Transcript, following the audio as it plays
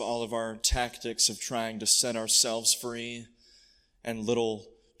all of our tactics of trying to set ourselves free and little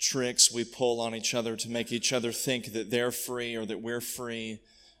tricks we pull on each other to make each other think that they're free or that we're free.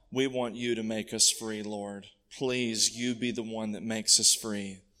 We want you to make us free, Lord. Please, you be the one that makes us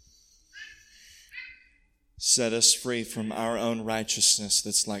free. Set us free from our own righteousness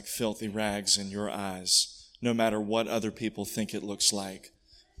that's like filthy rags in your eyes, no matter what other people think it looks like.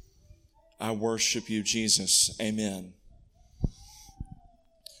 I worship you, Jesus. Amen.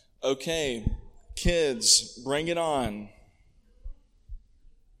 Okay, kids, bring it on.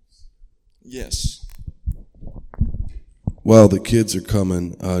 Yes. While the kids are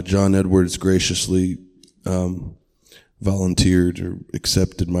coming, John Edwards graciously volunteered or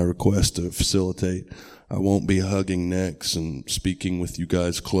accepted my request to facilitate. I won't be hugging necks and speaking with you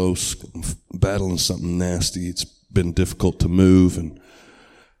guys close. I'm battling something nasty. It's been difficult to move and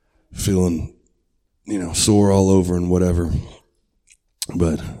feeling, sore all over and whatever.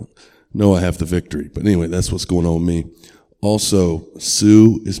 But no, I have the victory. But anyway, that's what's going on with me. Also,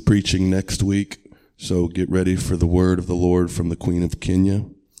 Sue is preaching next week, so get ready for the word of the Lord from the Queen of Kenya.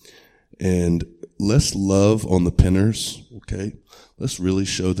 And let's love on the Penners, okay? Let's really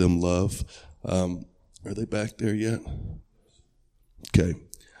show them love. Are they back there yet? Okay.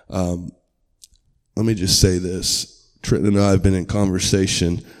 Let me just say this. Trenton and I have been in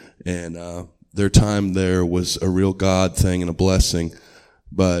conversation, and their time there was a real God thing and a blessing.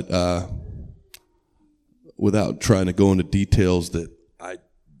 But without trying to go into details that I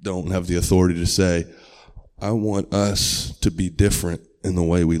don't have the authority to say, I want us to be different in the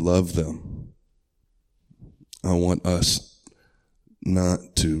way we love them. I want us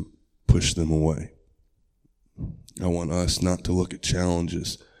not to push them away. I want us not to look at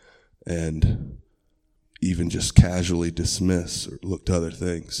challenges and even just casually dismiss or look to other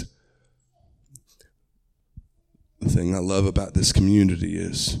things. The thing I love about this community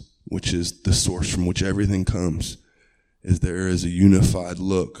is, which is the source from which everything comes, is there is a unified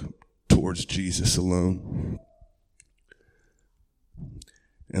look towards Jesus alone.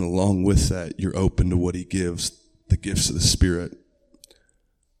 And along with that, you're open to what he gives, the gifts of the Spirit,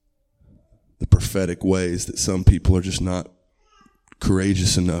 the prophetic ways that some people are just not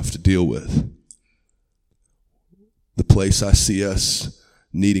courageous enough to deal with. The place I see us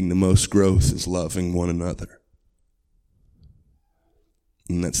needing the most growth is loving one another.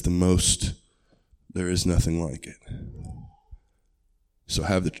 And that's the most, there is nothing like it. So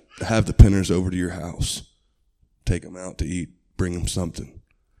have the Penners over to your house. Take them out to eat. Bring them something.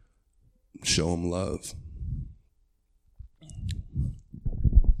 Show them love.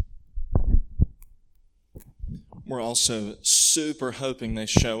 We're also super hoping they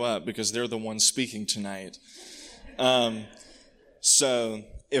show up because they're the ones speaking tonight. So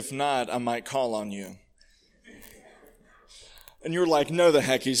if not, I might call on you. And you're like, no, the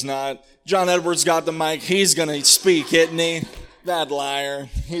heck he's not. John Edwards got the mic. He's going to speak, isn't he? That liar.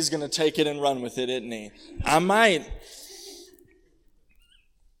 He's going to take it and run with it, isn't he? I might.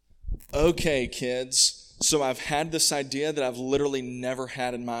 Okay, kids. So I've had this idea that I've literally never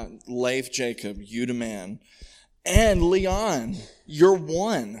had in my life. Jacob, you the man. And Leon, you're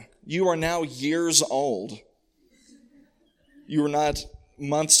one. You are now years old. You were not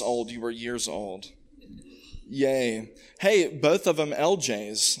months old. You were years old. Yay. Hey, both of them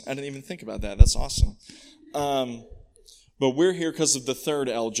LJs. I didn't even think about that. That's awesome. But we're here because of the third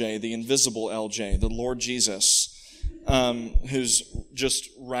LJ, the invisible LJ, the Lord Jesus, who's just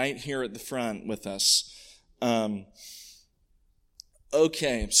right here at the front with us.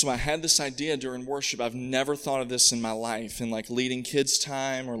 Okay, so I had this idea during worship. I've never thought of this in my life, in like leading kids'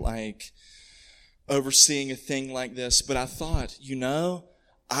 time or like overseeing a thing like this. But I thought,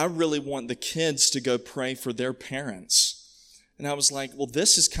 I really want the kids to go pray for their parents. And I was like, well,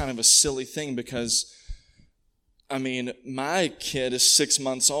 this is kind of a silly thing because, my kid is 6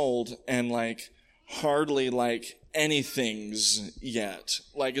 months old and like hardly like anything's yet.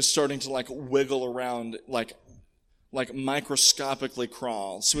 Like is starting to like wiggle around, like microscopically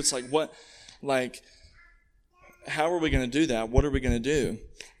crawl. So it's like, what, like, how are we going to do that? What are we going to do?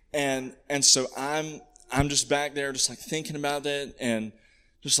 And so I'm just back there just like thinking about it and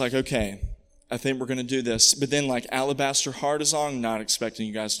just like, okay, I think we're going to do this. But then like Alabaster Heart is on. Not expecting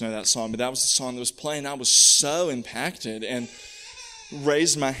you guys to know that song, but that was the song that was playing. I was so impacted and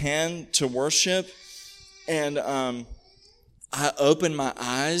raised my hand to worship. And I opened my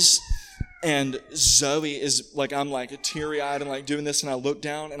eyes and Zoe is like, I'm like teary-eyed and like doing this. And I look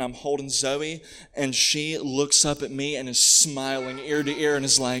down and I'm holding Zoe and she looks up at me and is smiling ear to ear and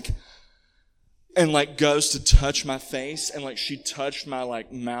is like, and like goes to touch my face and like she touched my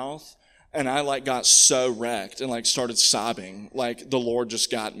like mouth. And I like got so wrecked and like started sobbing, like the Lord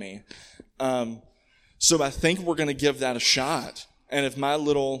just got me. So I think we're going to give that a shot. And if my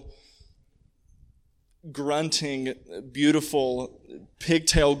little grunting, beautiful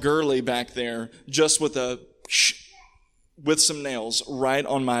pigtail girly back there, just with some nails right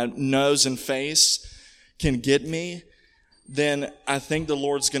on my nose and face, can get me, then I think the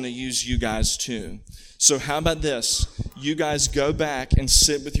Lord's going to use you guys too. So how about this? You guys go back and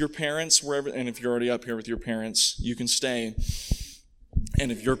sit with your parents wherever, and if you're already up here with your parents, you can stay.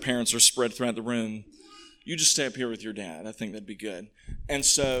 And if your parents are spread throughout the room, you just stay up here with your dad. I think that'd be good. And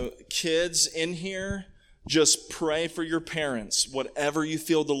so kids in here, just pray for your parents. Whatever you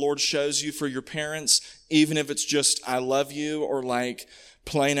feel the Lord shows you for your parents, even if it's just, I love you, or like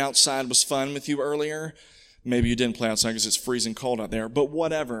playing outside was fun with you earlier. Maybe you didn't play outside because it's freezing cold out there, but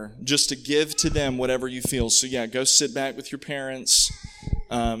whatever, just to give to them whatever you feel. So yeah, go sit back with your parents.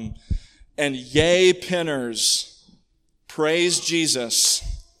 And yay, Pinners. Praise Jesus.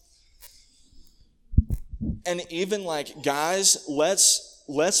 And even like, guys,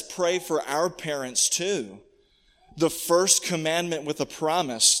 let's pray for our parents too. The first commandment with a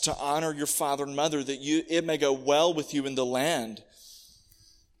promise to honor your father and mother, that it may go well with you in the land.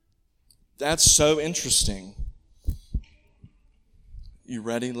 That's so interesting. You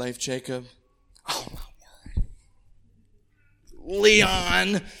ready, Leif Jacob? Oh, my word.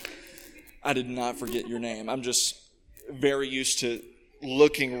 Leon! I did not forget your name. I'm just very used to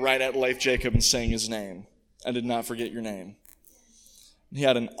looking right at Leif Jacob and saying his name. I did not forget your name. He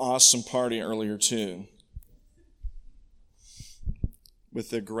had an awesome party earlier, too,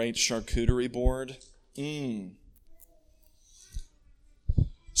 with the great charcuterie board.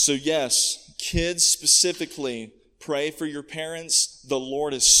 So yes, kids specifically, pray for your parents. The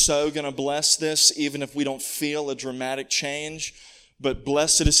Lord is so going to bless this, even if we don't feel a dramatic change. But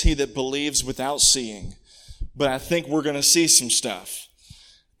blessed is he that believes without seeing. But I think we're going to see some stuff.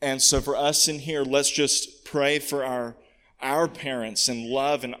 And so for us in here, let's just pray for our parents and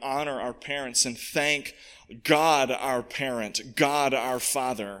love and honor our parents and thank God our parent, God our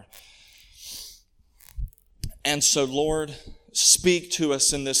Father. And so, Lord, speak to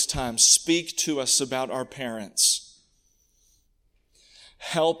us in this time. Speak to us about our parents.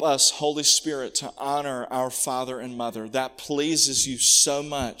 Help us, Holy Spirit, to honor our father and mother. That pleases you so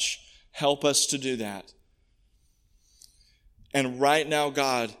much. Help us to do that. And right now,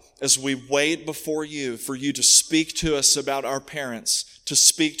 God, as we wait before you for you to speak to us about our parents, to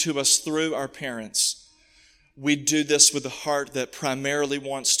speak to us through our parents, we do this with a heart that primarily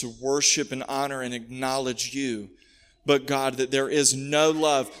wants to worship and honor and acknowledge you. But God, that there is no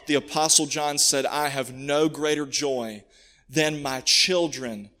love. The Apostle John said, I have no greater joy than my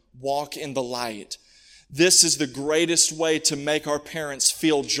children walk in the light. This is the greatest way to make our parents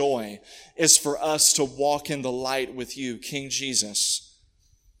feel joy, is for us to walk in the light with you, King Jesus.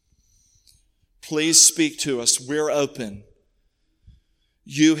 Please speak to us. We're open.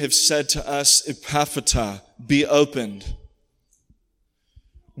 You have said to us, Epaphata, be opened.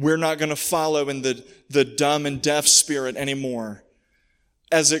 We're not going to follow in the dumb and deaf spirit anymore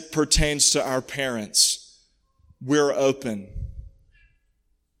as it pertains to our parents. We're open.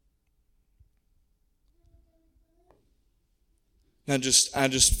 I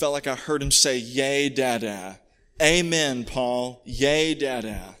just felt like I heard him say, yay, Dada. Amen, Paul. Yay,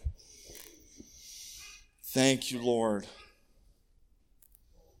 Dada. Thank you, Lord.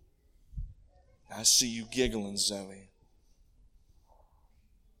 I see you giggling, Zoe.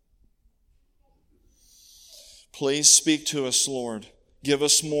 Please speak to us, Lord. Give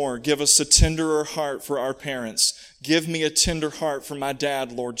us more. Give us a tenderer heart for our parents. Give me a tender heart for my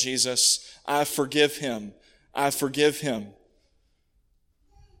dad, Lord Jesus. I forgive him. I forgive him.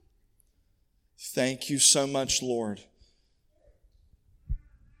 Thank you so much, Lord.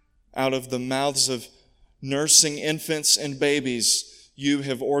 Out of the mouths of nursing infants and babies, you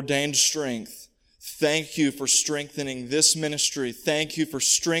have ordained strength. Thank you for strengthening this ministry. Thank you for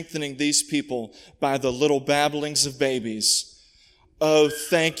strengthening these people by the little babblings of babies. Oh,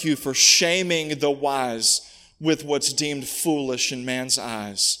 thank you for shaming the wise with what's deemed foolish in man's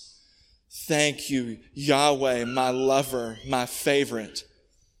eyes. Thank you, Yahweh, my lover, my favorite.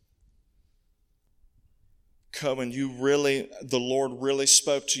 Cohen, the Lord really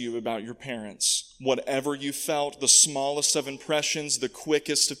spoke to you about your parents. Whatever you felt, the smallest of impressions, the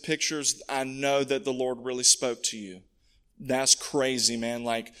quickest of pictures, I know that the Lord really spoke to you. That's crazy, man.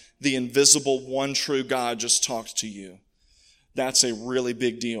 Like the invisible one true God just talked to you. That's a really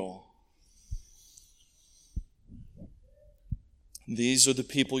big deal. These are the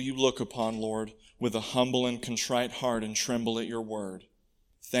people you look upon, Lord, with a humble and contrite heart and tremble at your word.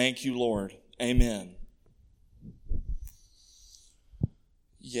 Thank you, Lord. Amen.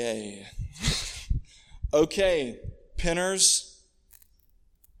 Yay. Okay, pinners,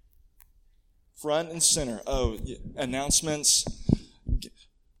 front and center. Oh, announcements.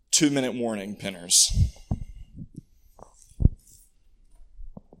 2-minute warning, pinners.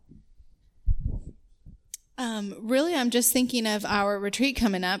 Really, I'm just thinking of our retreat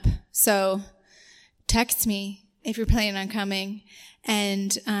coming up. So text me if you're planning on coming.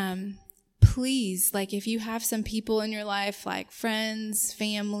 And please, like, if you have some people in your life, like friends,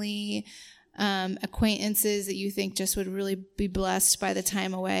 family, acquaintances that you think just would really be blessed by the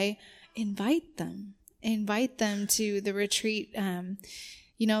time away, invite them. Invite them to the retreat.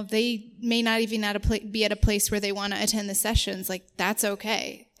 They may not even be at a place where they want to attend the sessions. Like, that's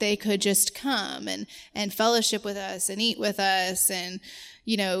okay. They could just come and fellowship with us and eat with us and,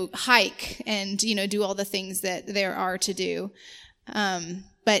 hike and, do all the things that there are to do.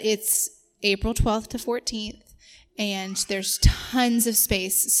 But it's April 12th to 14th, and there's tons of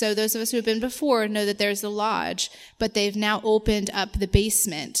space. So those of us who have been before know that there's the lodge, but they've now opened up the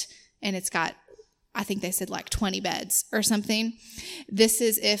basement, and it's got, I think they said like 20 beds or something. This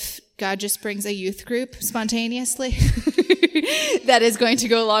is if God just brings a youth group spontaneously that is going to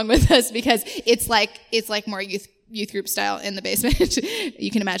go along with us, because it's like more youth group style in the basement.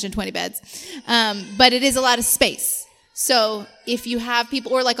 You can imagine 20 beds. But it is a lot of space. So if you have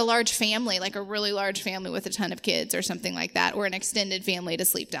people, or like a large family, like a really large family with a ton of kids or something like that, or an extended family to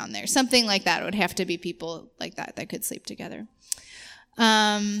sleep down there, something like that, it would have to be people like that could sleep together.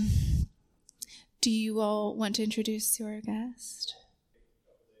 Do you all want to introduce your guest?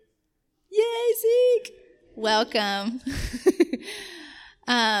 Yay, Zeke! Welcome.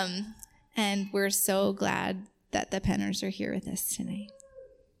 And we're so glad that the Penners are here with us tonight.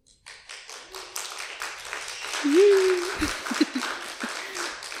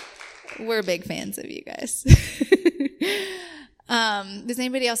 We're big fans of you guys. Does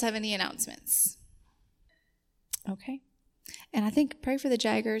anybody else have any announcements? Okay. And I think pray for the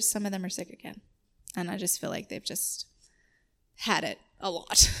Jaggers. Some of them are sick again. And I just feel like they've just had it a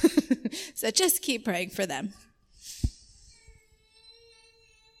lot. So just keep praying for them.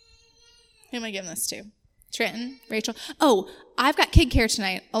 Who am I giving this to? Trenton? Rachel? Oh, I've got kid care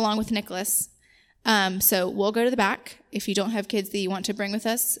tonight along with Nicholas. So we'll go to the back. If you don't have kids that you want to bring with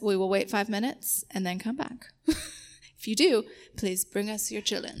us, we will wait 5 minutes and then come back. If you do, please bring us your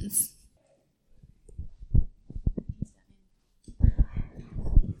chillins.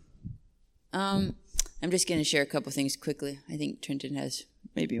 I'm just going to share a couple things quickly. I think Trenton has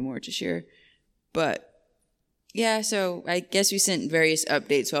maybe more to share. But, yeah, so I guess we sent various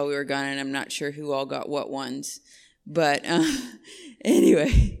updates while we were gone, and I'm not sure who all got what ones. But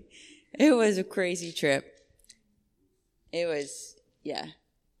anyway, it was a crazy trip. It was, yeah.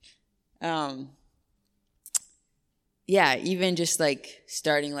 Yeah, even just like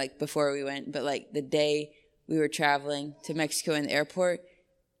starting like before we went, but like the day we were traveling to Mexico in the airport,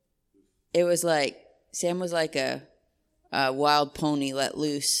 it was like Sam was like a wild pony let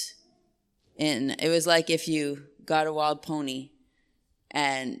loose. And it was like if you got a wild pony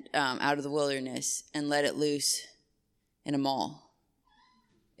and out of the wilderness and let it loose in a mall.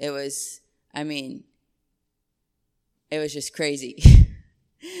 It was, it was just crazy.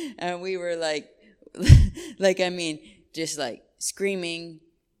 And we were like, just like screaming,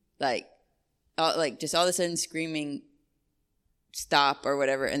 just all of a sudden screaming, stop or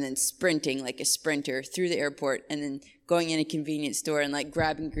whatever, and then sprinting like a sprinter through the airport, and then going in a convenience store and like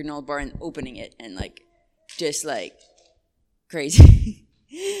grabbing a granola bar and opening it, and like just like crazy.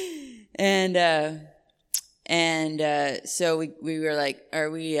 So we were like, are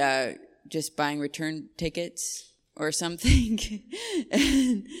we just buying return tickets or something?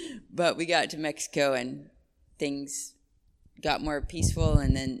 But we got to Mexico and things got more peaceful,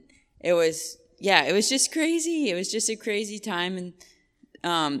 and then it was just crazy. It was just a crazy time.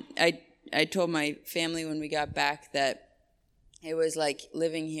 And I told my family when we got back that it was like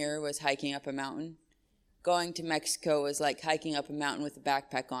living here was hiking up a mountain. Going to Mexico was like hiking up a mountain with a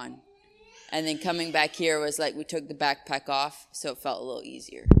backpack on. And then coming back here was like we took the backpack off, so it felt a little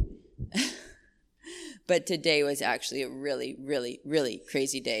easier. But today was actually a really, really, really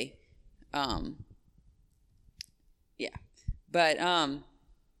crazy day.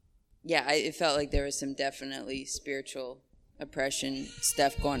 It felt like there was some definitely spiritual oppression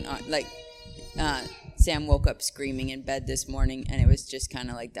stuff going on. Like, Sam woke up screaming in bed this morning, and it was just kind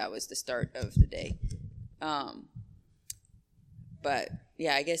of like that was the start of the day. But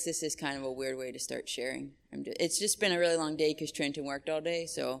yeah, I guess this is kind of a weird way to start sharing. It's just been a really long day because Trenton worked all day,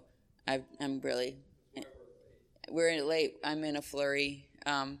 so we're late. I'm in a flurry.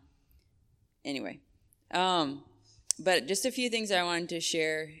 Anyway. But just a few things I wanted to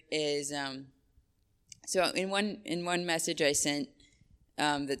share is, so in one message I sent,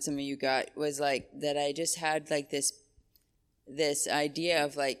 that some of you got was like that I just had like this idea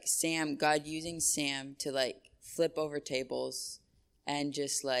of like God using Sam to like flip over tables and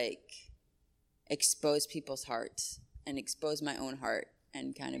just like expose people's hearts and expose my own heart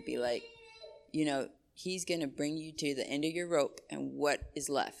and kind of be like, he's going to bring you to the end of your rope and what is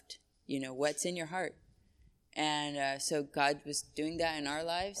left, what's in your heart. And so God was doing that in our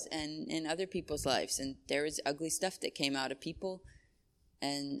lives and in other people's lives. And there was ugly stuff that came out of people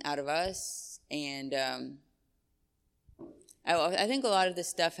and out of us. And I think a lot of this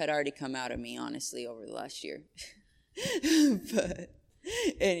stuff had already come out of me, honestly, over the last year. But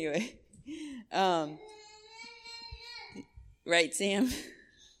anyway. Right, Sam?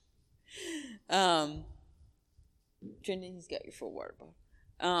 Trinity, he's got your full water bottle.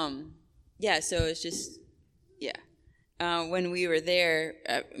 So it's just, when we were there,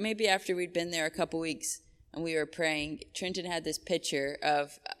 maybe after we'd been there a couple weeks and we were praying, Trenton had this picture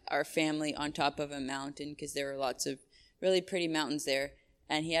of our family on top of a mountain because there were lots of really pretty mountains there.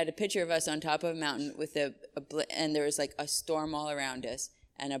 And he had a picture of us on top of a mountain with and there was like a storm all around us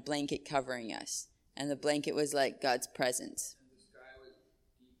and a blanket covering us. And the blanket was like God's presence. And the sky was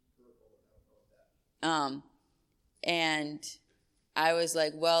deep purple. I don't know what that. And I was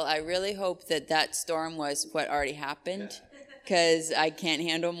like, well, I really hope that storm was what already happened because I can't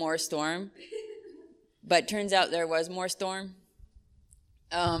handle more storm. But turns out there was more storm.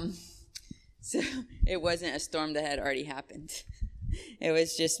 So it wasn't a storm that had already happened. It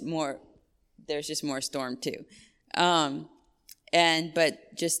was just there's just more storm too. But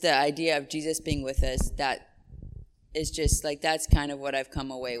just the idea of Jesus being with us, that is just like, that's kind of what I've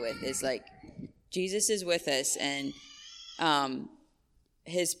come away with, is like, Jesus is with us and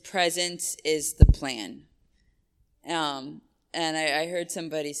his presence is the plan. And I heard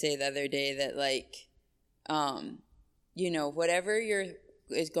somebody say the other day that like, whatever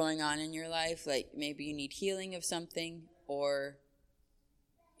is going on in your life, like maybe you need healing of something or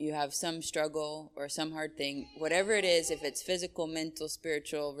you have some struggle or some hard thing, whatever it is, if it's physical, mental,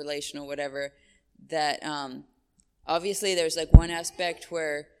 spiritual, relational, whatever, that obviously there's like one aspect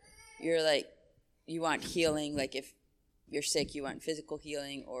where you're like, you want healing, like if you're sick, you want physical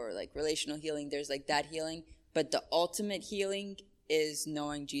healing or like relational healing, there's like that healing. But the ultimate healing is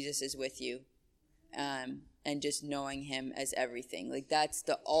knowing Jesus is with you and just knowing him as everything. Like that's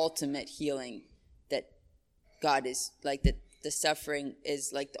the ultimate healing that God is like, the suffering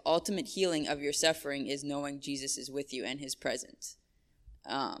is like the ultimate healing of your suffering is knowing Jesus is with you and his presence.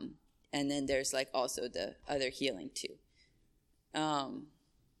 And then there's like also the other healing too.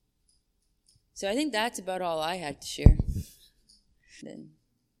 So I think that's about all I had to share. And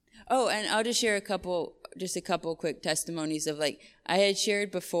I'll just share a couple quick testimonies of like, I had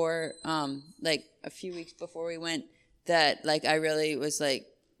shared before, like a few weeks before we went, that like I really was like,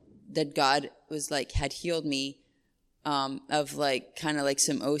 that God was like, had healed me of like kind of like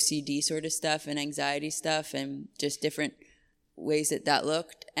some OCD sort of stuff and anxiety stuff and just different ways that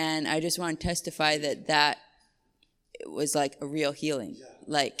looked. And I just want to testify that was like a real healing.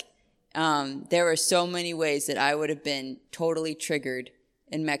 Like, there were so many ways that I would have been totally triggered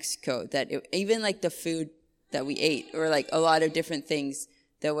in Mexico, that even like the food that we ate or like a lot of different things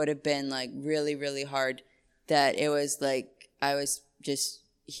that would have been like really, really hard, that it was like I was just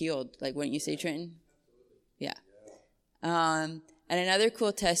healed. Like, wouldn't you say, Trenton? Yeah. And another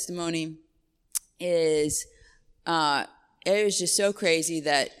cool testimony is it was just so crazy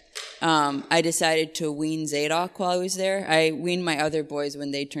that I decided to wean Zadok while I was there. I weaned my other boys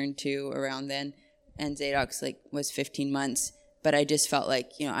when they turned 2 around then, and Zadok's like was 15 months. But I just felt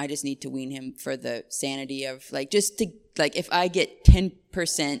like, I just need to wean him for the sanity of like, just to like, if I get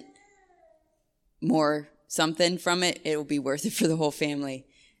 10% more something from it, it will be worth it for the whole family.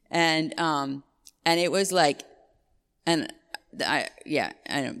 And it was like, and I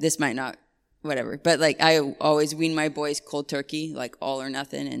know this might not, whatever, but like I always wean my boys cold turkey, like all or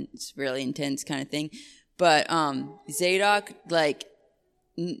nothing, and it's really intense kind of thing. But Zadok, like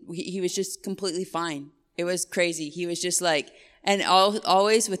he was just completely fine. It was crazy. He was just like, and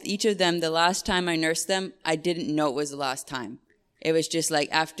always with each of them, the last time I nursed them, I didn't know it was the last time. It was just like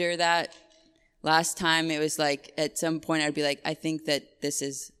after that last time, it was like at some point I'd be like, I think that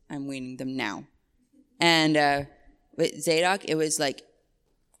I'm weaning them now. And with Zadok, it was like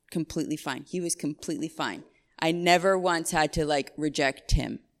completely fine. He was completely fine. I never once had to like reject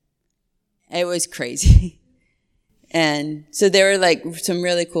him. It was crazy. And so there were like some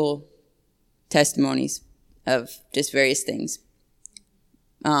really cool testimonies of just various things.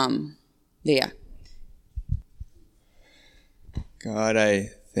 Yeah. God,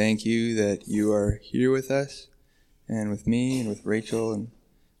 I thank you that you are here with us and with me and with Rachel and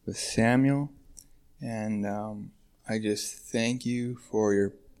with Samuel. And I just thank you for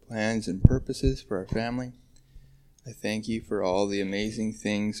your plans and purposes for our family. I thank you for all the amazing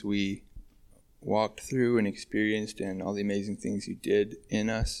things we walked through and experienced and all the amazing things you did in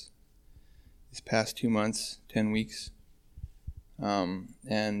us this past 2 months, 10 weeks.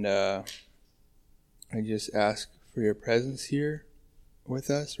 I just ask for your presence here with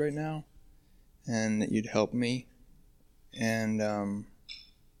us right now, and that you'd help me, and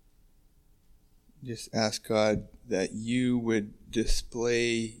just ask God that you would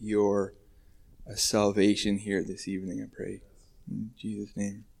display your salvation here this evening, I pray. In Jesus'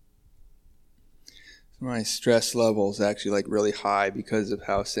 name. So my stress level is actually really high because of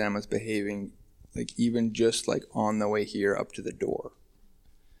how Sam was behaving, even just on the way here up to the door.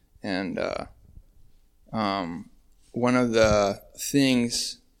 And one of the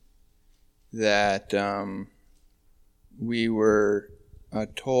things that we were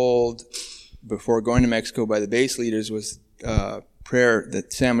told before going to Mexico by the base leaders was prayer,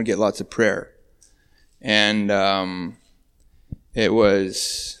 that Sam would get lots of prayer. And it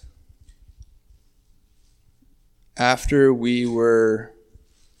was after we were,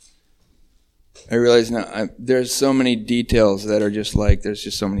 I realize now, there's so many details that are just there's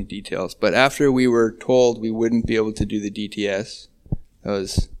just so many details. But after we were told we wouldn't be able to do the DTS, that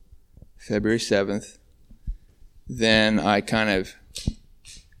was February 7th, then I kind of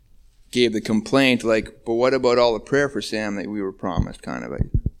gave the complaint, but what about all the prayer for Sam that we were promised,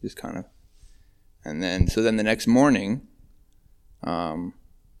 And then the next morning,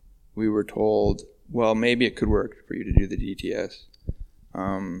 we were told, well, maybe it could work for you to do the DTS.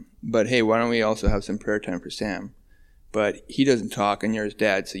 But hey, why don't we also have some prayer time for Sam? But he doesn't talk, and you're his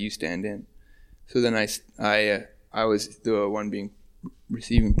dad, so you stand in. So then I was the one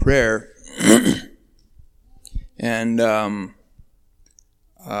receiving prayer, and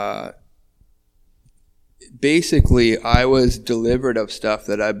basically I was delivered of stuff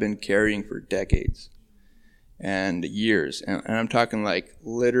that I've been carrying for decades and years, and I'm talking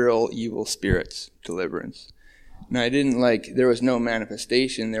literal evil spirits deliverance. Now, I didn't there was no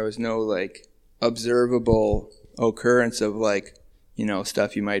manifestation, there was no observable occurrence of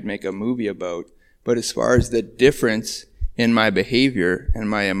stuff you might make a movie about. But as far as the difference in my behavior and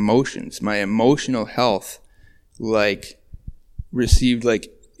my emotions, my emotional health, received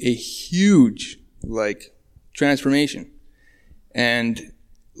a huge transformation. And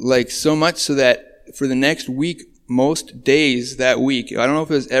so much so that for the next week, most days that week, I don't know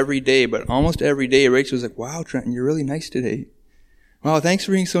if it was every day, but almost every day, Rachel was like, wow, Trenton, you're really nice today. Wow, thanks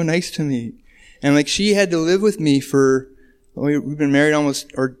for being so nice to me. And she had to live with me for, we've been married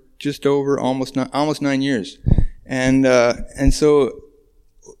almost 9 years. And so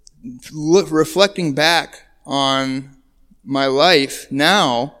reflecting back on my life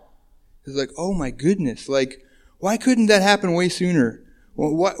now is oh my goodness, why couldn't that happen way sooner?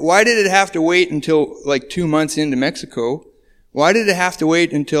 Well, why did it have to wait until 2 months into Mexico? Why did it have to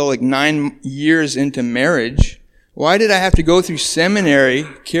wait until 9 years into marriage? Why did I have to go through seminary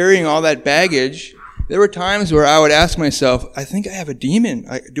carrying all that baggage? There were times where I would ask myself, I think I have a demon.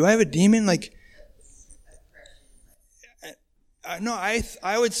 Do I have a demon? No, I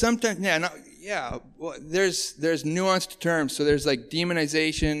would sometimes, well, there's nuanced terms. So there's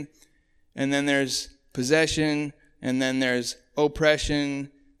demonization, and then there's possession, and then there's oppression,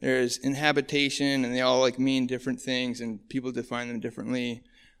 there's inhabitation, and they all mean different things, and people define them differently.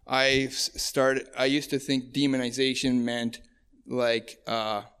 I used to think demonization meant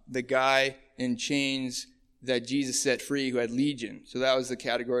the guy in chains that Jesus set free who had legion. So that was the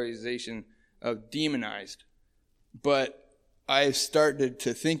categorization of demonized. But I started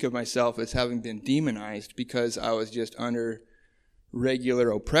to think of myself as having been demonized because I was just under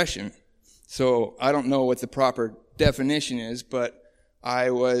regular oppression. So I don't know what the proper definition is, but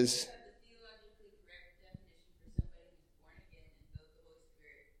I was...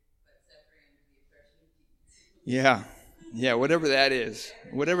 Yeah, whatever that is.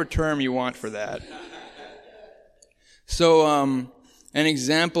 Whatever term you want for that. So, an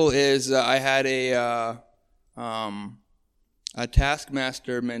example is I had a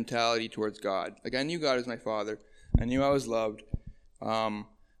taskmaster mentality towards God. I knew God was my father. I knew I was loved. But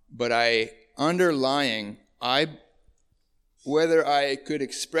whether I could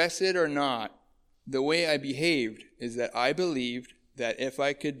express it or not, the way I behaved is that I believed that if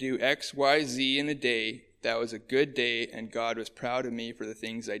I could do X, Y, Z in a day, that was a good day, and God was proud of me for the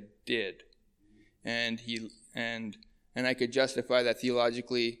things I did. And and I could justify that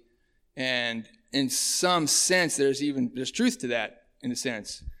theologically. And in some sense, there's truth to that in a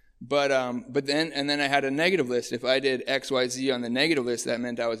sense. But then I had a negative list. If I did X, Y, Z on the negative list, that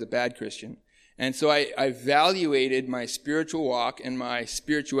meant I was a bad Christian. And so I evaluated my spiritual walk and my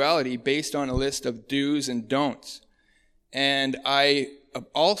spirituality based on a list of do's and don'ts. And I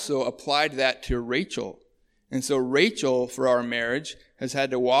also applied that to Rachel. And so Rachel, for our marriage, has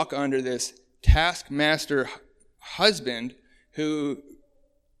had to walk under this taskmaster husband who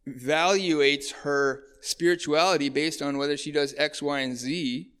evaluates her spirituality based on whether she does X, Y, and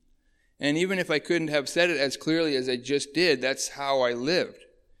Z. And even if I couldn't have said it as clearly as I just did, that's how I lived.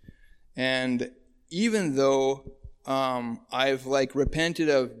 And even though I've repented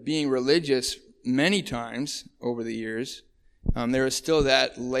of being religious many times over the years, there is still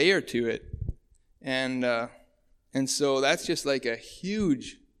that layer to it. And so that's just like a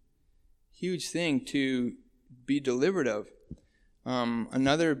huge thing to be delivered of.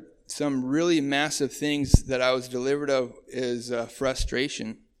 Some really massive things that I was delivered of is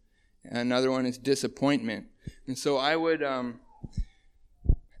frustration. Another one is disappointment. And so I would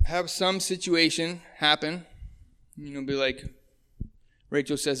have some situation happen, be like,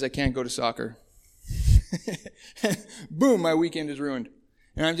 Rachel says I can't go to soccer. Boom, my weekend is ruined.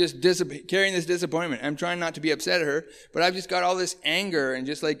 And I'm just carrying this disappointment. I'm trying not to be upset at her, but I've just got all this anger and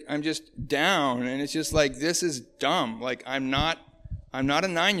I'm just down, and it's just like, this is dumb. Like, I'm not a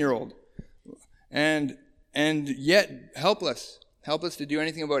 9-year-old. And yet helpless to do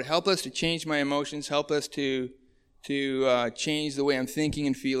anything about it, helpless to change my emotions, helpless to change the way I'm thinking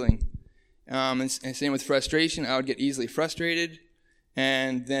and feeling. And same with frustration. I would get easily frustrated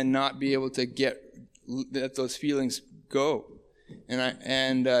and then not be able to let those feelings go.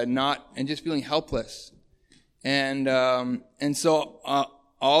 And just feeling helpless. And so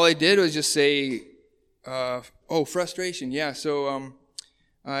all I did was just say, frustration. Yeah, so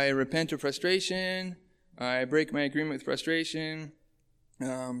I repent of frustration. I break my agreement with frustration.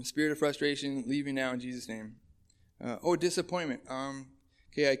 Spirit of frustration, leave me now in Jesus' name. Disappointment. I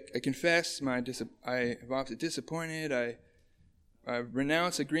confess I have often disappointed. I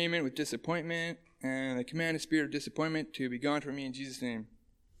renounce agreement with disappointment, and I command the spirit of disappointment to be gone from me in Jesus' name.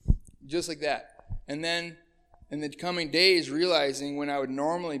 Just like that. And then in the coming days, realizing when I would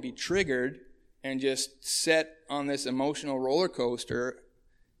normally be triggered and just set on this emotional roller coaster,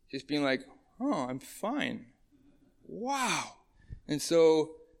 just being like, oh, I'm fine. Wow. And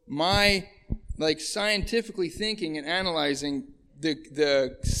so my scientifically thinking and analyzing,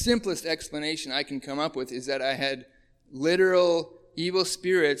 the simplest explanation I can come up with is that I had literal evil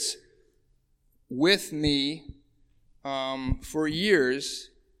spirits with me for years,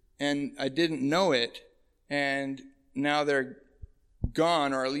 and I didn't know it, and now they're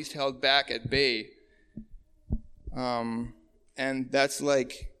gone, or at least held back at bay. And that's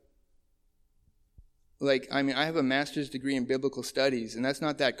I have a master's degree in biblical studies, and that's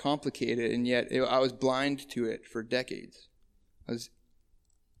not that complicated, and yet I was blind to it for decades.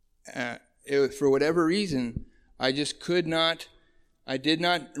 For whatever reason, I did not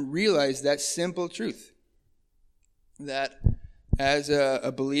realize that simple truth, that as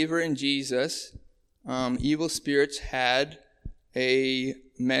a believer in Jesus, evil spirits had a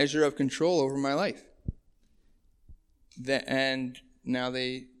measure of control over my life. And now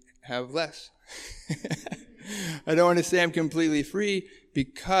they have less. I don't want to say I'm completely free,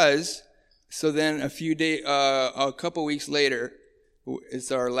 because so then a couple weeks later,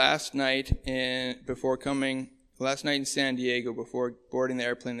 it's our last night in San Diego before boarding the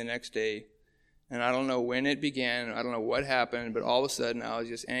airplane the next day. And I don't know when it began, I don't know what happened, but all of a sudden I was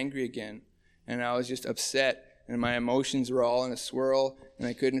just angry again. And I was just upset, and my emotions were all in a swirl, and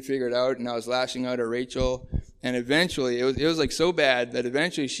I couldn't figure it out, and I was lashing out at Rachel. And eventually, it was so bad that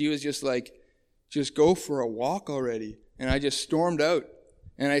eventually she was just like, just go for a walk already. And I just stormed out.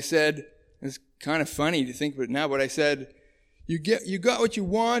 And I said, it's kind of funny to think of it now, but I said, you got what you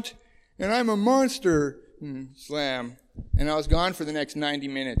want, and I'm a monster. Slam. And I was gone for the next 90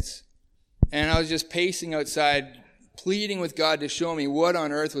 minutes. And I was just pacing outside, pleading with God to show me what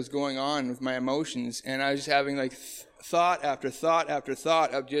on earth was going on with my emotions. And I was just having thought after thought after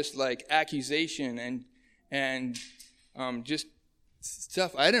thought of just accusation and just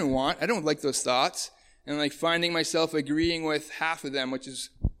stuff I didn't want. I don't like those thoughts. And finding myself agreeing with half of them, which is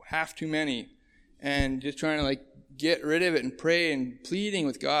half too many. And just trying to get rid of it and pray and pleading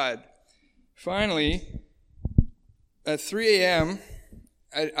with God. Finally, at 3 a.m.,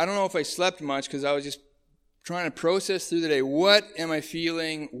 I don't know if I slept much because I was just trying to process through the day. What am I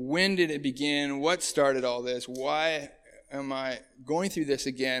feeling? When did it begin? What started all this? Why am I going through this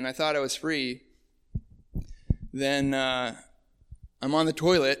again? I thought I was free. then I'm on the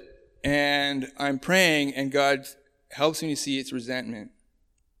toilet and I'm praying, and God helps me to see it's resentment.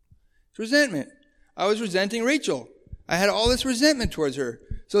 It's resentment. I was resenting Rachel. I had all this resentment towards her.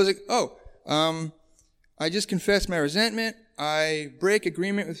 So I was like, I just confess my resentment. I break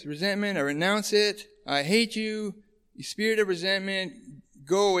agreement with resentment. I renounce it. I hate you. You spirit of resentment,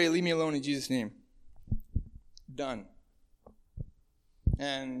 go away. Leave me alone in Jesus' name. Done.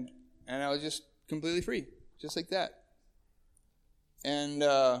 And I was just completely free, just like that. And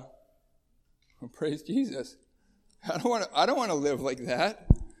praise Jesus. I don't want to live like that.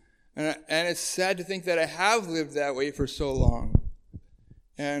 And it's sad to think that I have lived that way for so long.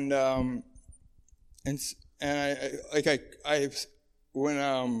 And when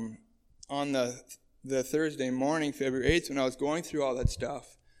on the Thursday morning, February 8th, when I was going through all that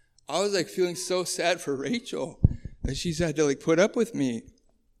stuff, I was like feeling so sad for Rachel that she's had to like put up with me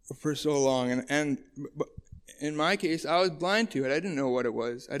for so long. And in my case, I was blind to it. I didn't know what it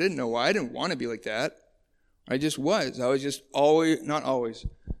was. I didn't know why. I didn't want to be like that. I just was. I was just not always.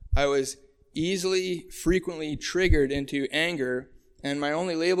 I was easily, frequently triggered into anger, and my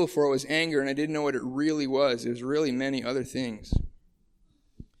only label for it was anger, and I didn't know what it really was. It was really many other things.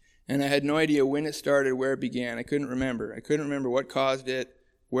 And I had no idea when it started, where it began. I couldn't remember. I couldn't remember what caused it,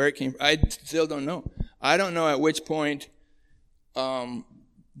 where it came from. I still don't know. I don't know at which point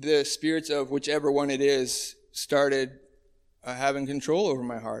the spirits of whichever one it is started having control over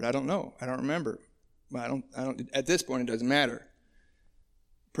my heart. I don't know. I don't remember. I don't. At this point, it doesn't matter.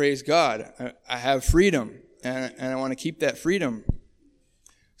 Praise God. I have freedom, and I want to keep that freedom.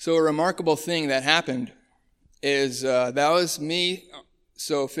 So a remarkable thing that happened is that was me.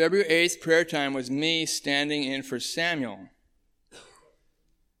 So February 8th prayer time was me standing in for Samuel.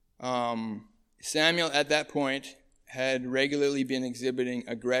 Samuel at that point had regularly been exhibiting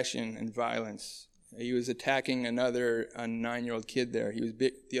aggression and violence. He was attacking a 9-year-old kid there. He was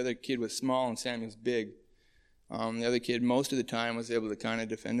big. The other kid was small and Samuel's big. The other kid most of the time was able to kind of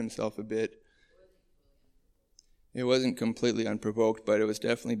defend himself a bit. It wasn't completely unprovoked, but it was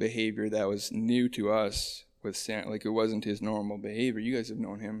definitely behavior that was new to us with Sam. Like, it wasn't his normal behavior. You guys have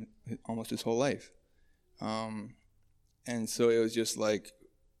known him almost his whole life. And so it was just like,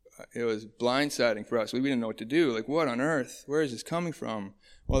 it was blindsiding for us. We didn't know what to do. Like, what on earth? Where is this coming from?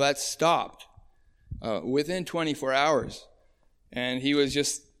 Well, that stopped within 24 hours. And he was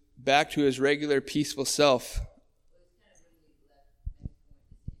just back to his regular peaceful self.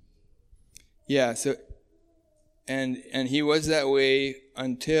 Yeah, so, and he was that way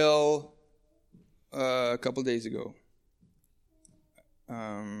until a couple days ago.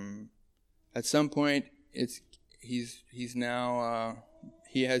 At some point, he's now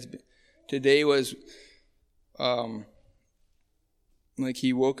he has been, today was like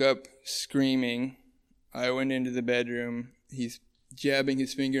he woke up screaming. I went into the bedroom. He's jabbing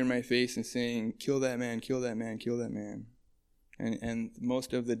his finger in my face and saying, "Kill that man! Kill that man! Kill that man!" And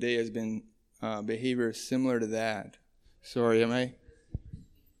most of the day has been behavior similar to that. Sorry, am I?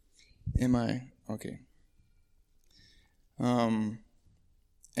 Okay. And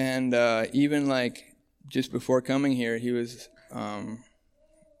even like just before coming here, he was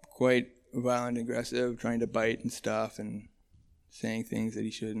quite violent and aggressive, trying to bite and stuff and saying things that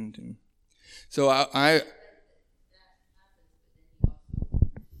he shouldn't. And so I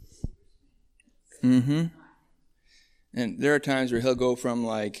and there are times where he'll go from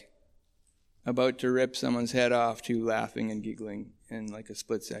like about to rip someone's head off to laughing and giggling in like a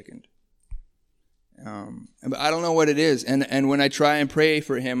split second. But I don't know what it is, and when I try and pray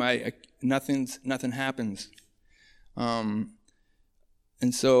for him, nothing happens.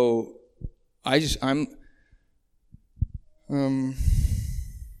 And so I just want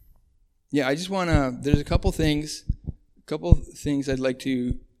to. There's a couple things I'd like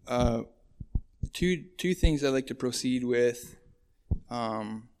to. Two things I'd like to proceed with.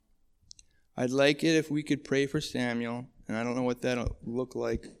 I'd like it if we could pray for Samuel, and I don't know what that'll look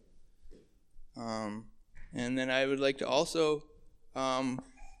like. And then I would like to also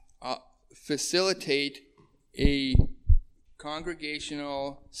facilitate a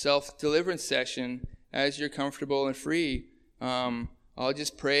congregational self-deliverance session as you're comfortable and free. I'll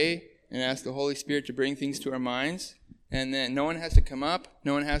just pray and ask the Holy Spirit to bring things to our minds. And then no one has to come up.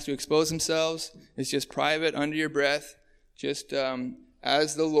 No one has to expose themselves. It's just private, under your breath. Just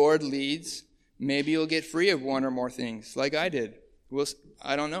as the Lord leads, maybe you'll get free of one or more things, like I did.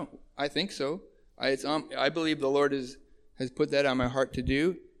 I don't know. I think so. I believe the Lord has put that on my heart to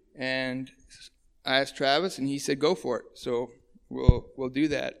do. And I asked Travis, and he said, "Go for it." So we'll do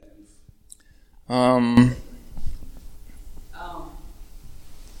that. Like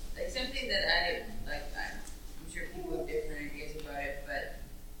something that I'm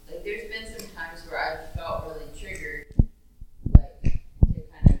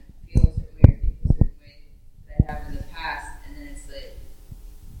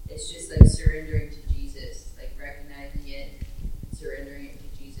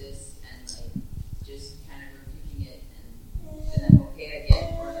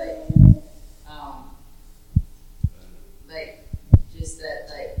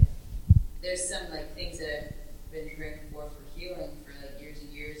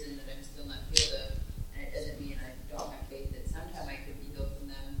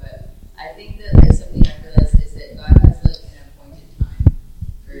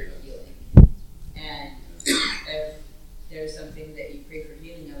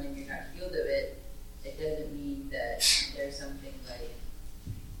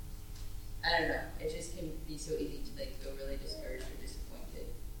I don't know. It just can be so easy to like feel really discouraged or disappointed.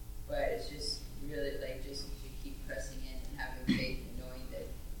 But it's just really like just to keep pressing in and having faith and knowing that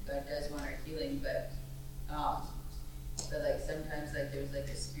God does want our healing, but like sometimes like there's like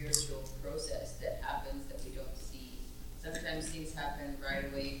a spiritual process that happens that we don't see. Sometimes things happen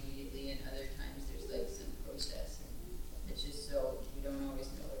right away immediately, and other times there's like some process, and it's just so we don't always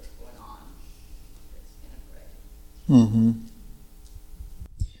know what's going on. That's kind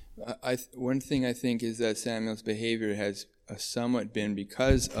of right. One thing I think is that Samuel's behavior has somewhat been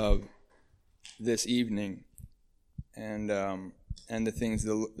because of this evening, and the things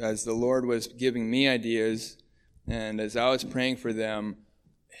as the Lord was giving me ideas, and as I was praying for them,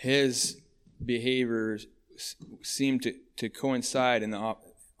 his behavior seemed to coincide in the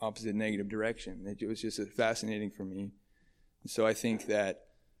opposite negative direction. It was just fascinating for me. So I think that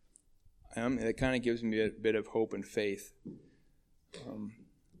it kind of gives me a bit of hope and faith. I'm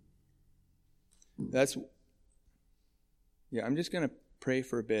just going to pray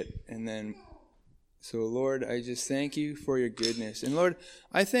for a bit, and then, so Lord, I just thank you for your goodness. And Lord,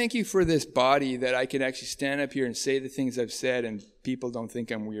 I thank you for this body that I can actually stand up here and say the things I've said and people don't think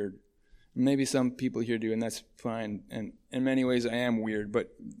I'm weird. Maybe some people here do, and that's fine. And in many ways I am weird.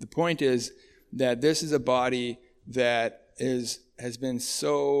 But the point is that this is a body that has been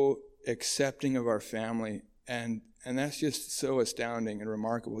so accepting of our family. And that's just so astounding and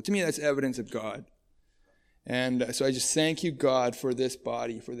remarkable. To me, that's evidence of God. And so I just thank you, God, for this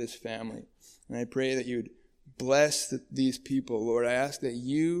body, for this family. And I pray that you would bless these people, Lord. I ask that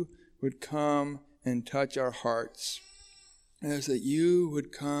you would come and touch our hearts. I ask that you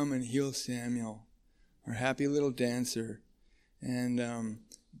would come and heal Samuel, our happy little dancer, and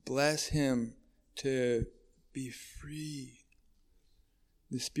bless him to be free.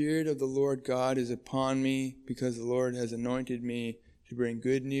 The Spirit of the Lord God is upon me because the Lord has anointed me to bring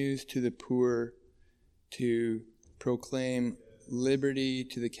good news to the poor, to proclaim liberty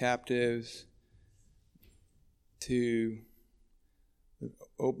to the captives, to the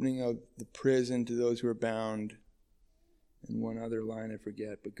opening of the prison to those who are bound, and one other line I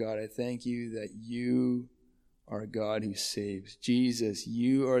forget. But God, I thank you that you are a God who saves. Jesus,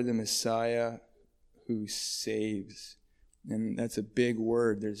 you are the Messiah who saves. And that's a big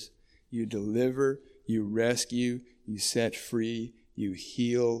word. You deliver, you rescue, you set free, you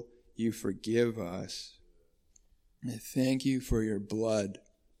heal, you forgive us. I thank you for your blood.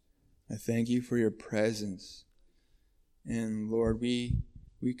 I thank you for your presence. And Lord, we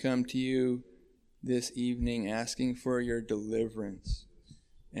come to you this evening asking for your deliverance.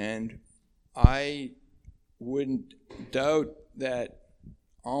 And I wouldn't doubt that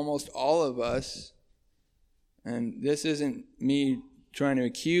almost all of us, and this isn't me trying to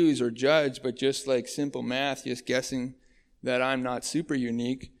accuse or judge, but just like simple math, just guessing that I'm not super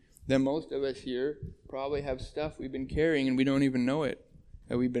unique, that most of us here probably have stuff we've been carrying and we don't even know it,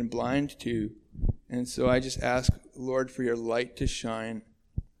 that we've been blind to. And so I just ask, Lord, for your light to shine.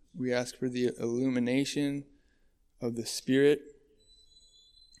 We ask for the illumination of the Spirit.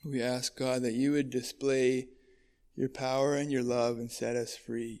 We ask, God, that you would display your power and your love and set us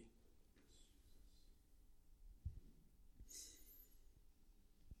free.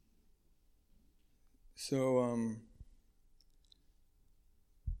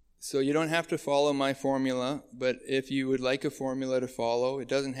 So you don't have to follow my formula, but if you would like a formula to follow, it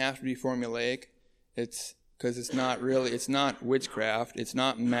doesn't have to be formulaic. Because it's not witchcraft, it's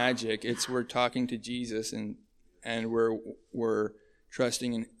not magic. We're talking to Jesus and we're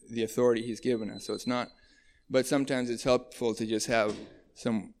trusting in the authority he's given us. So it's not, but sometimes it's helpful to just have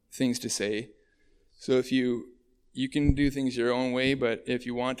some things to say. So if you can do things your own way, but if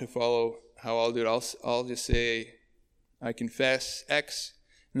you want to follow how I'll do it, I'll just say, I confess X,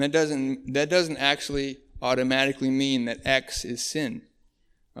 and that doesn't actually automatically mean that X is sin.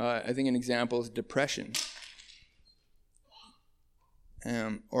 I think an example is depression.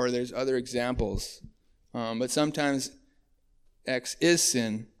 Or there's other examples. But sometimes X is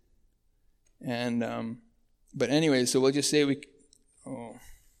sin. And but anyway, so we'll just say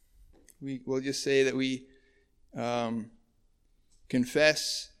we'll just say that we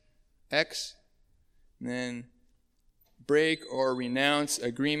confess X, and then break or renounce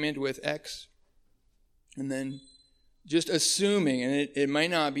agreement with X, and then just assuming, and it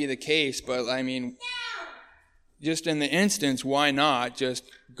might not be the case, but I mean, just in the instance, why not just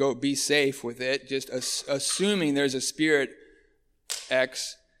go be safe with it? Just assuming there's a spirit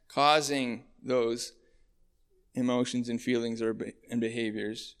X causing those emotions and feelings and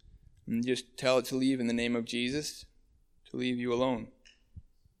behaviors, and just tell it to leave in the name of Jesus, to leave you alone.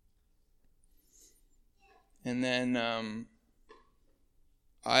 And then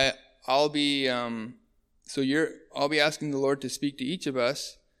I'll be I'll be asking the Lord to speak to each of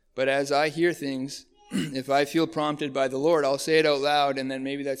us. But as I hear things, if I feel prompted by the Lord, I'll say it out loud, and then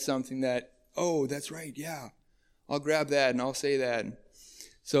maybe that's something that, oh, that's right, yeah, I'll grab that and I'll say that.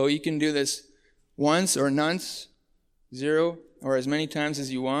 So you can do this once or nonce, 0, or as many times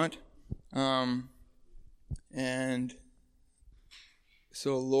as you want. And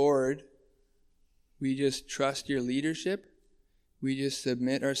so, Lord, we just trust your leadership. We just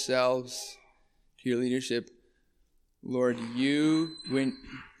submit ourselves to your leadership. Lord, when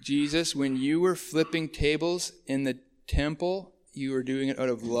you were flipping tables in the temple, you were doing it out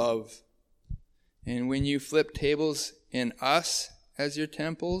of love. And when you flip tables in us as your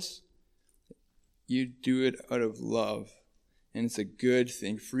temples, you do it out of love. And it's a good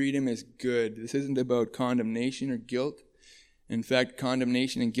thing. Freedom is good. This isn't about condemnation or guilt. In fact,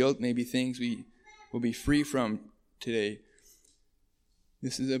 condemnation and guilt may be things we will be free from today.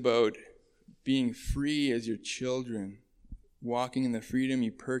 This is about being free as your children, walking in the freedom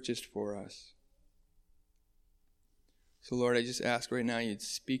you purchased for us. So, Lord, I just ask right now you'd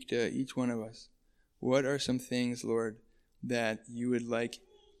speak to each one of us. What are some things, Lord, that you would like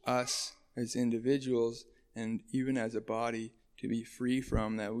us as individuals and even as a body to be free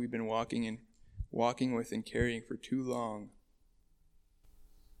from, that we've been walking with and carrying for too long?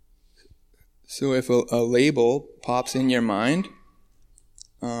 So if a label pops in your mind,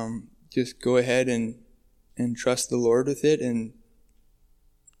 just go ahead and trust the Lord with it and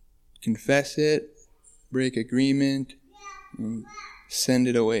confess it, break agreement, and send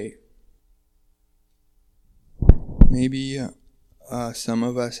it away. Maybe some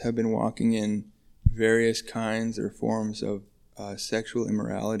of us have been walking in various kinds or forms of sexual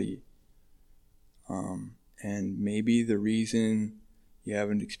immorality. And maybe the reason you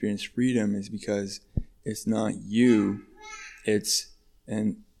haven't experienced freedom is because it's not you, it's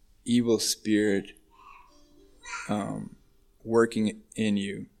an evil spirit working in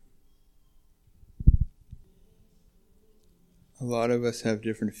you. A lot of us have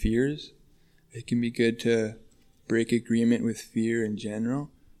different fears. It can be good to break agreement with fear in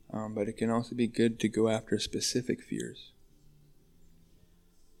general, but it can also be good to go after specific fears.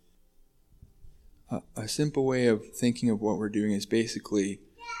 A simple way of thinking of what we're doing is basically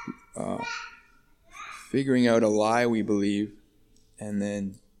figuring out a lie we believe and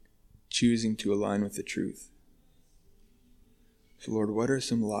then choosing to align with the truth. So, Lord, what are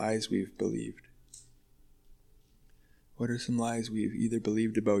some lies we've believed? What are some lies we've either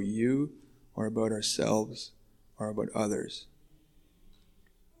believed about you or about ourselves or about others?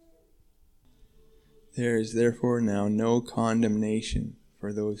 There is therefore now no condemnation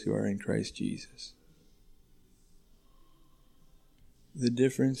for those who are in Christ Jesus. The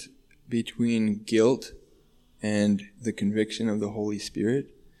difference between guilt and the conviction of the Holy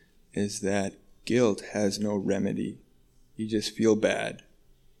Spirit is that guilt has no remedy. You just feel bad.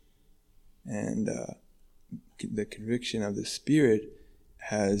 And the conviction of the Spirit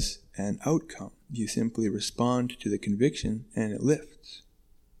has an outcome. You simply respond to the conviction and it lifts.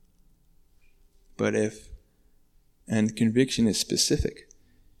 And conviction is specific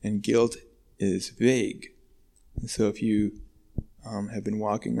and guilt is vague. And so if you have been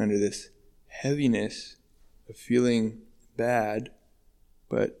walking under this heaviness of feeling bad,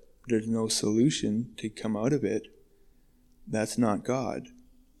 but there's no solution to come out of it, that's not God.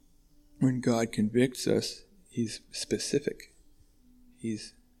 When God convicts us, He's specific.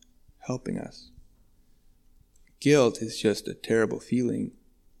 He's helping us. Guilt is just a terrible feeling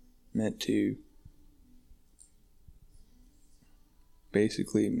meant to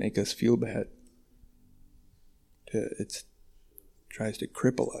basically make us feel bad. It tries to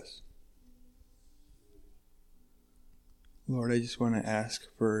cripple us. Lord, I just want to ask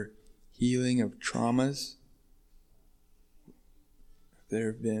for healing of traumas. There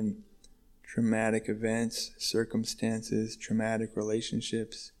have been traumatic events, circumstances, traumatic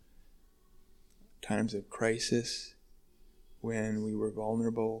relationships, times of crisis when we were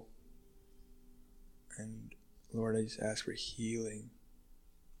vulnerable. And Lord, I just ask for healing.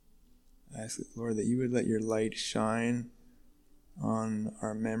 I ask, Lord, that you would let your light shine on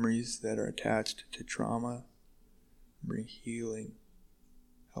our memories that are attached to trauma. Bring healing.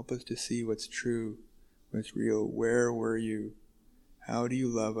 Help us to see what's true, what's real. Where were you? How do you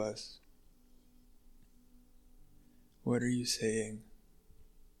love us? What are you saying?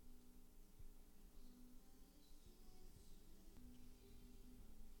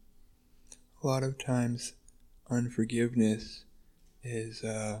 A lot of times, unforgiveness is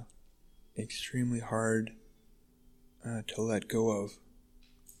extremely hard to let go of.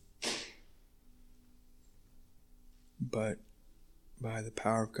 But by the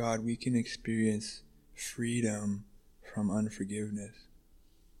power of God, we can experience freedom from unforgiveness.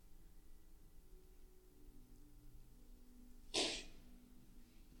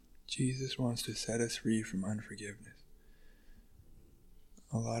 Jesus wants to set us free from unforgiveness.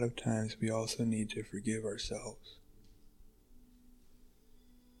 A lot of times we also need to forgive ourselves.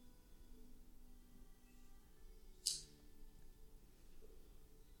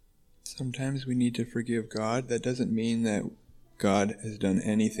 Sometimes we need to forgive God. That doesn't mean that God has done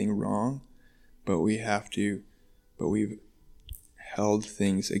anything wrong, but we've held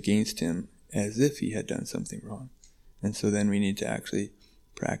things against him as if he had done something wrong. And so then we need to actually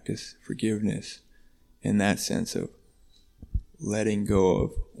practice forgiveness in that sense of letting go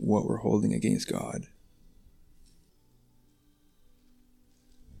of what we're holding against God.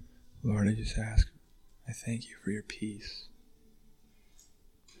 Lord, I thank you for your peace.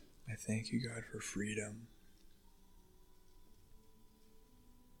 I thank you, God, for freedom.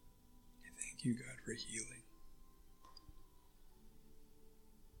 I thank you, God, for healing.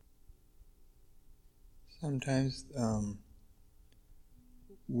 Sometimes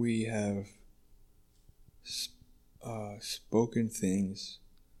we have spoken things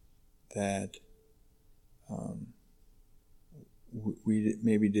that we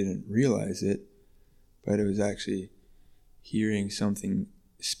maybe didn't realize it, but it was actually hearing something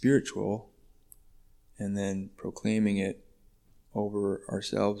spiritual and then proclaiming it over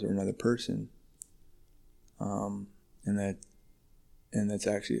ourselves or another person, and that's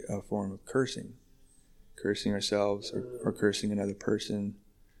actually a form of cursing ourselves or cursing another person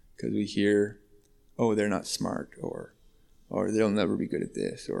because we hear, oh, they're not smart, or they'll never be good at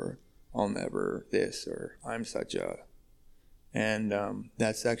this, or I'll never this, or I'm such a, and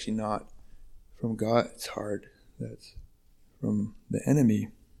that's actually not from God's heart. That's from the enemy.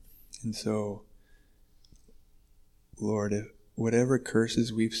 And so, Lord, if whatever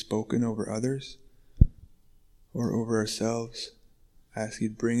curses we've spoken over others or over ourselves, I ask you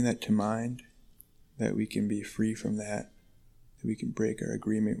to bring that to mind, that we can be free from that we can break our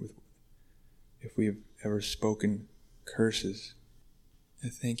agreement with if we've ever spoken curses. I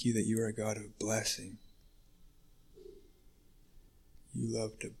thank you that you are a God of blessing. You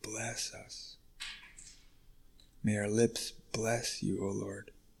love to bless us. May our lips bless you, O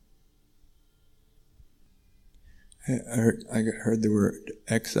Lord. I heard the word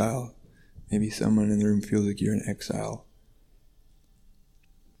exile. Maybe someone in the room feels like you're in exile.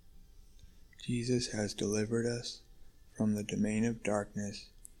 Jesus has delivered us from the domain of darkness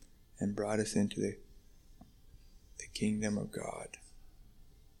and brought us into the kingdom of God.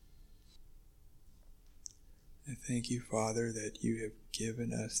 I thank you, Father, that you have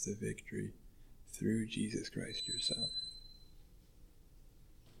given us the victory through Jesus Christ, your Son.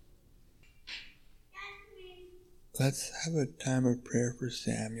 Let's have a time of prayer for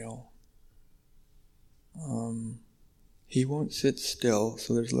Samuel. He won't sit still,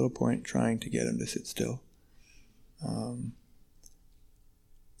 so there's little point trying to get him to sit still.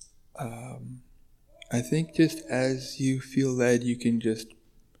 I think just as you feel led, you can just,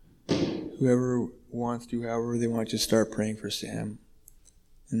 whoever wants to, however they want, just start praying for Sam.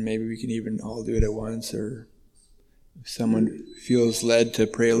 And maybe we can even all do it at once, or if someone feels led to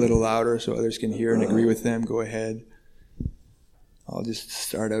pray a little louder so others can hear and agree with them, go ahead. I'll just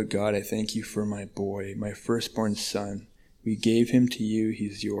start out. God, I thank you for my boy, my firstborn son. We gave him to you.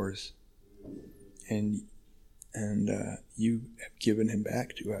 He's yours. And you have given him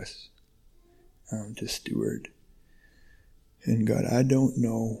back to us to steward. And God, I don't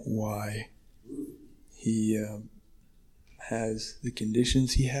know why he has the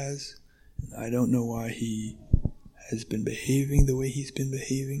conditions he has. I don't know why he has been behaving the way he's been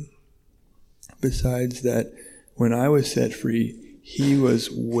behaving. Besides that, when I was set free, he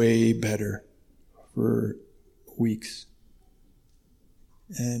was way better for weeks.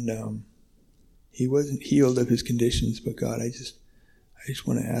 And he wasn't healed of his conditions, but God, I just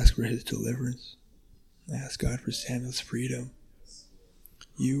want to ask for his deliverance. I ask God for Samuel's freedom.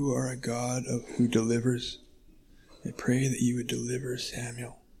 You are a God who delivers. I pray that you would deliver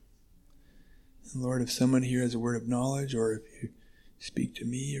Samuel. And Lord, if someone here has a word of knowledge, or if you speak to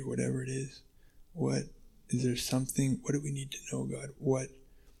me or whatever it is, what do we need to know, God?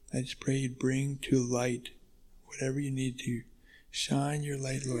 I just pray you'd bring to light whatever you need to. Shine your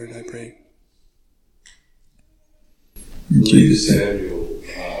light, Lord, I pray. In Jesus' name. Samuel,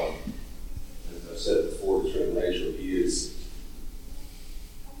 as I've said before, his revelation, he is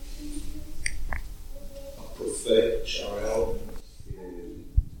a prophetic child in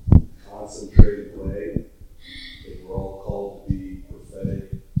concentrated way. And we're all called to be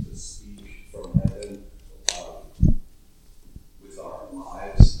prophetic, to speak from heaven with our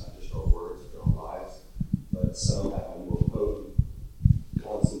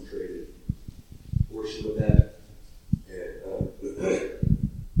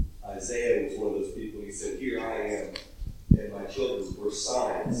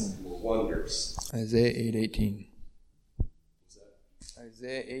signs were wonders. Isaiah 8:18.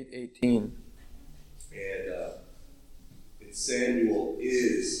 Isaiah 8:18. And Samuel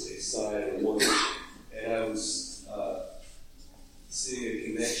is a sign and wonder. And I was seeing a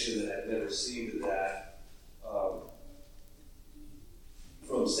connection that I'd never seen to that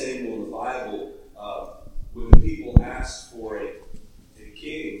from Samuel in the Bible. When the people asked for a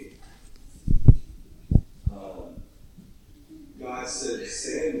king, God said to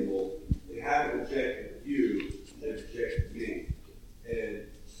Samuel, they haven't rejected you, they've rejected me. And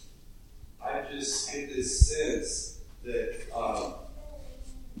I just get this sense that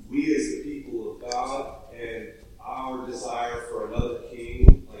we as the people of God and our desire for another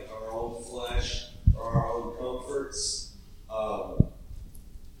king, like our own flesh or our own comforts,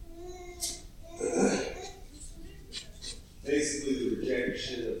 basically the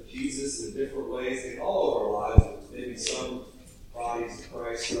rejection of Jesus in different ways in all of our lives. Maybe some bodies of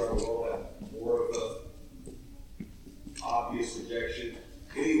Christ in our world have more of a obvious rejection.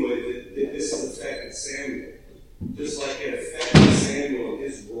 Anyway, this has affected Samuel. Just like it affected Samuel and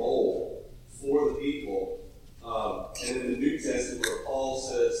his role for the people. And in the New Testament where Paul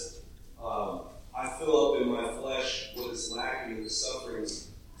says, I fill up in my flesh what is lacking in the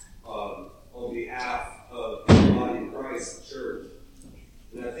sufferings on behalf of the body of Christ, the church.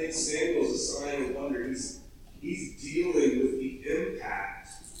 And I think Samuel's a sign of wonder. He's dealing with the impact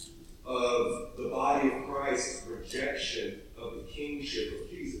of the body of Christ's rejection of the kingship of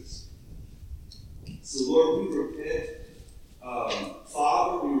Jesus. So, Lord, we repent.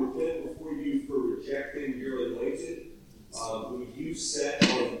 Father, we repent before you for rejecting your anointed, who you set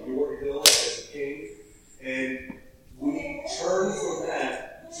on your hill as a king. And we turn from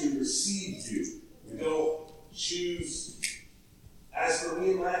that to receive you. We don't choose. As for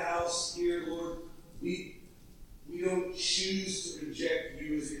me and my house here, Lord, we don't choose to reject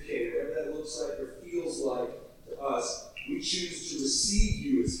you as a king, whatever that looks like or feels like to us. We choose to receive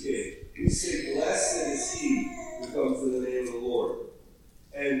you as king. We say, blessed is he who comes in the name of the Lord.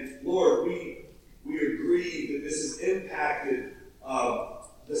 And Lord, we agree that this has impacted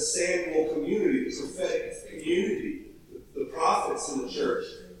the Samuel community, the prophetic community, the prophets in the church.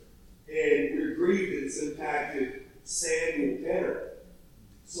 And we agree that it's impacted Samuel Penner.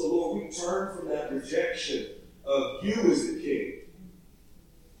 So Lord, we turn from that rejection of you as the king.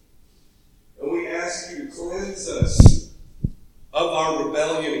 And we ask you to cleanse us of our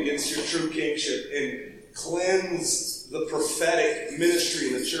rebellion against your true kingship and cleanse the prophetic ministry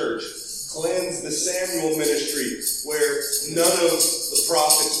in the church. Cleanse the Samuel ministry where none of the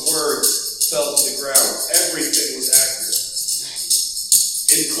prophet's words fell to the ground. Everything was accurate.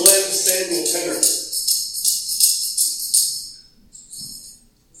 And cleanse Samuel Penner.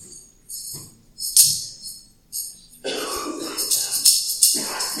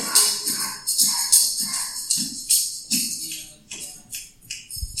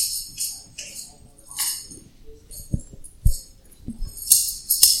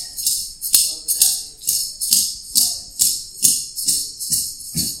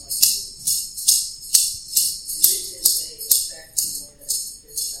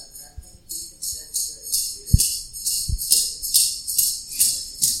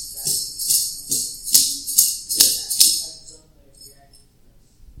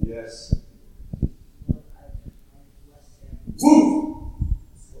 Yes. Woo!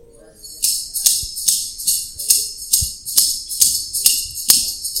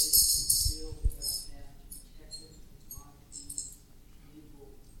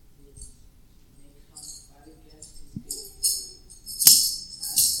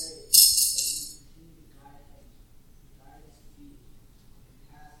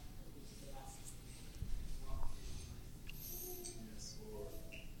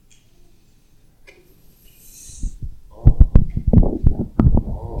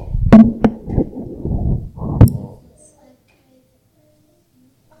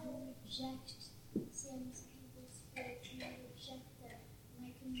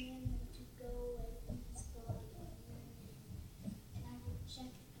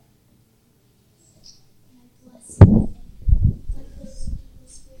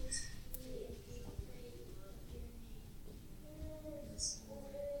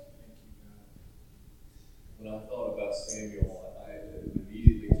 When I thought about Samuel, I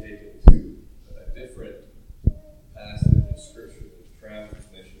immediately take it to a different passage in Scripture that Travis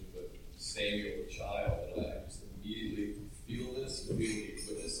mentioned, but Samuel, the child, and I just immediately feel this, immediately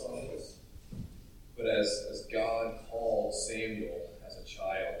witness on this. But as God called Samuel as a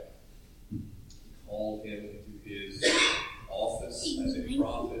child, he called him into his office as a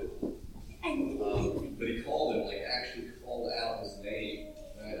prophet, but he called him, like actually called out his name.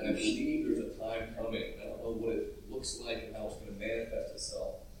 And believe there's a time coming. I don't know what it looks like and how it's going to manifest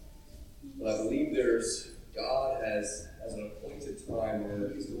itself. But I believe God has an appointed time where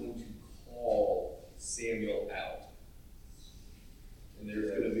he's going to call Samuel out. And there's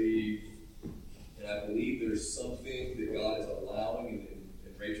going to be, and I believe there's something that God is allowing,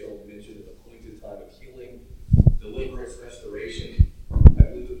 and Rachel mentioned an appointed time of healing, deliverance, restoration.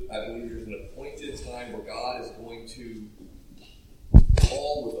 I believe there's an appointed time where God is going to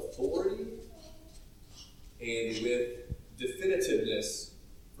call with authority and with definitiveness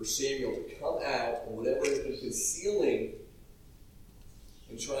for Samuel to come out, and whatever has been concealing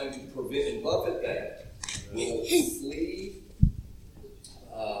and trying to prevent and buffet that will flee,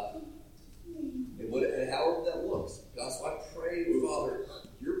 and however that looks. God, so I pray, Father,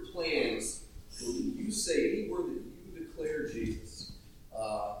 your plans, you say any word that you declare, Jesus,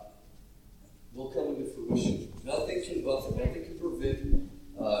 will come into fruition. Nothing can buffet, nothing can prevent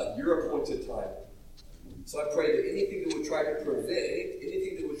your appointed time. So I pray that anything that would try to prevent,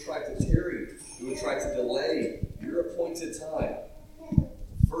 anything that would try to tarry, that would try to delay your appointed time,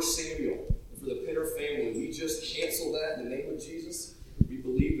 for Samuel, and for the Penner family, we just cancel that in the name of Jesus. We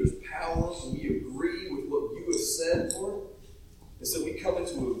believe there's power, and we agree with what you have said, Lord. And so we come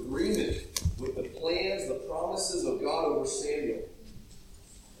into agreement with the plans, the promises of God over Samuel.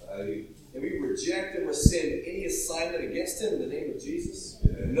 And we reject and rescind any assignment against him in the name of Jesus.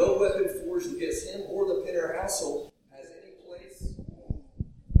 No weapon forged against him or the Penner household has any place.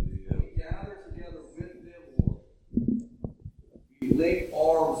 We gather together with them, Lord. We link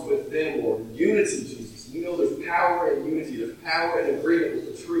arms with them, Lord. Unity, Jesus. We know there's power in unity. There's power in agreement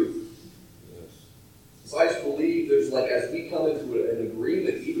with the truth. So I just believe there's as we come into an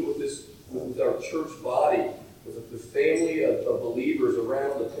agreement, even with our church body, with the family of believers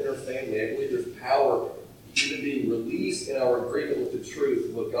around the Penner family, I believe there's power even being released in our agreement with the truth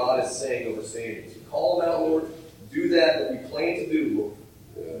of what God is saying over Samuel. So call them out, Lord. Do that we plan to do,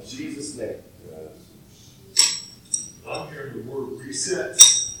 Lord. In Jesus' name. I'm hearing the word reset.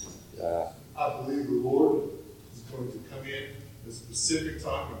 I believe the Lord is going to come in at a specific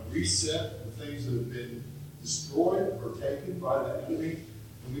time and reset the things that have been destroyed or taken by the enemy.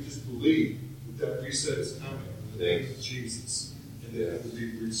 And we just believe that reset is coming in the name of Jesus. And that it will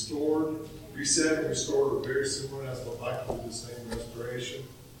be restored. Reset and restored are very similar. That's what I call the same restoration.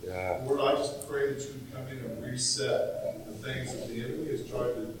 Lord, I just pray that you would come in and reset the things that the enemy has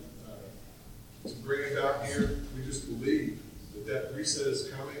tried to bring about here. We just believe that reset is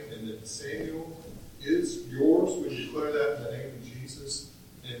coming and that Samuel is yours. We declare that in the name of Jesus,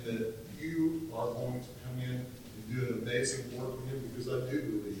 and that you are going to come in and do an amazing work in him, because I do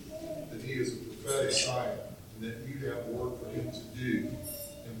believe that he is a prophetic sign and that you have work for him to do.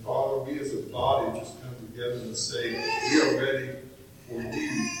 And Father, we as a body just come together and say, we are ready for you to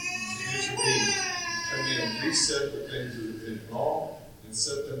intervene. Come in and reset the things that have been wrong and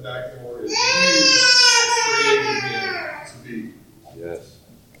set them back in order as you created them to be. Yes.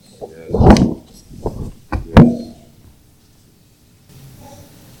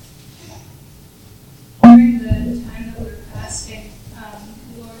 During the time that we were fasting,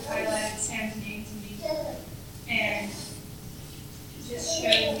 the Lord highlighted Sam's name to me and just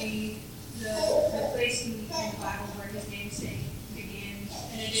showed me the place in the Bible where his namesake begins.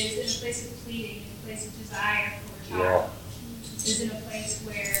 And it is in a place of pleading, in a place of desire for a child. It is in a place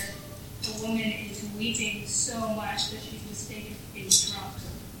where a woman is weeping so much that she's mistaken for being drunk.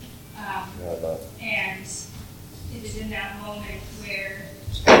 And it is in that moment where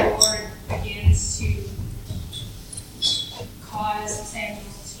the Lord begins to cause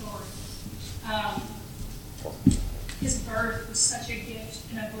Samuel's story. His birth was such a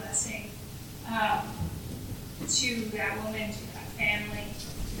gift and a blessing to that woman, to that family,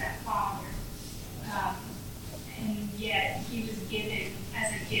 to that father. And yet he was given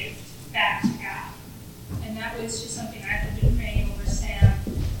as a gift back to God. And that was just something I've been praying over Sam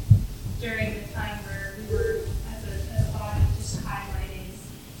during the time where we were, as a body, just highlighting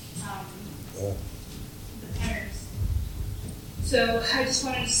the Penners. So I just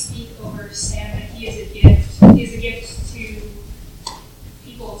wanted to speak over Sam that he is a gift. He is a gift to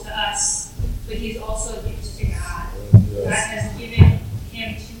people, to us, but he's also a gift to God. God has given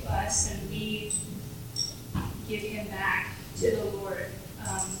him to us, and we give him back to the Lord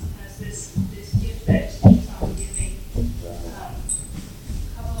as this gift that keeps on giving. A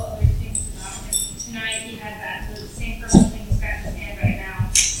couple other things about him. Tonight he had the same purple thing he's got in his hand right now.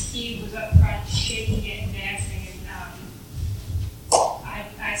 He was up front shaking it and dancing, and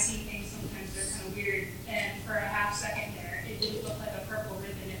I see things sometimes that are kind of weird, and for a half second there, it didn't look like a purple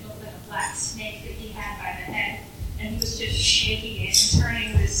ribbon, it looked like a black snake that he had by the head, and he was just shaking it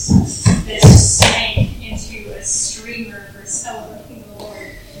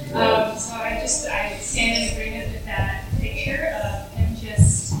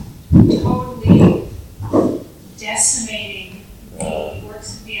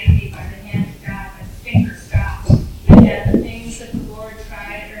works of the enemy by the hand of God, by the finger of God, and that the things that the Lord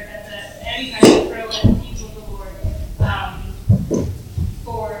tried, or that the enemy tried to throw at the people of the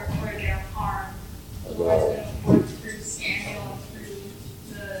Lord for their harm, the Lord's going to work through Samuel and through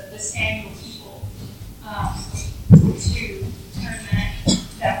the Samuel people to turn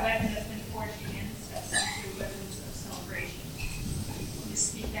that weapon that's been forged against us into weapons of celebration. We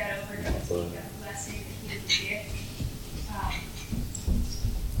speak that over them, speak that blessing that He is a gift.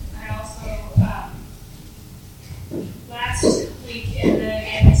 I also, last week and then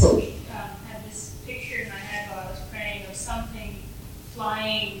again this week, had this picture in my head while I was praying of something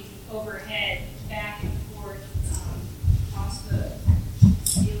flying overhead, back and forth, across the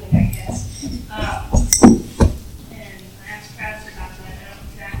ceiling, I guess. And I asked Travis about that. I don't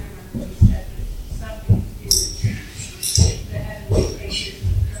exactly remember what he said, but it's something to do with the heavenly places and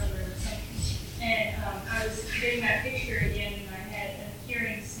the throne room or something. And I was getting that picture again in my head and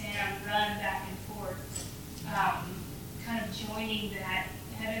hearing Sam run back and forth, kind of joining that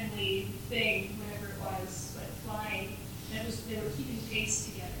heavenly thing, whatever it was, but flying. And they were keeping pace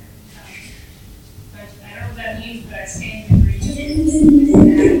together. But I don't know what that means, but I stand in agreement with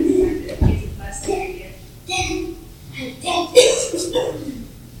that. That He's a blessing gift.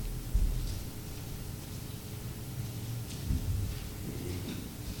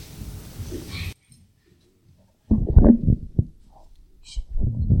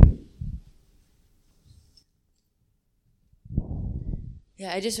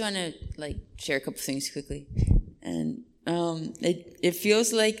 Yeah, I just want to share a couple things quickly, and it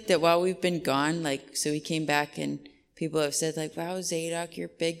feels like that while we've been gone, so we came back and people have said wow, Zadok, you're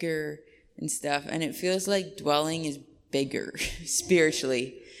bigger and stuff, and it feels like dwelling is bigger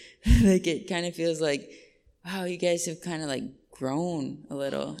spiritually. It kind of feels like, wow, you guys have kind of grown a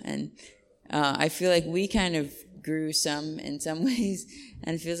little, and I feel like we kind of grew some in some ways,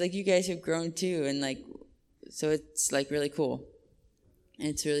 and it feels like you guys have grown too, and so it's really cool.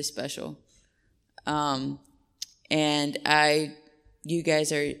 It's really special. And you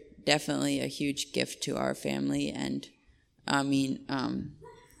guys are definitely a huge gift to our family. And I mean,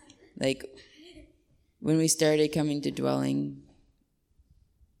 when we started coming to Dwelling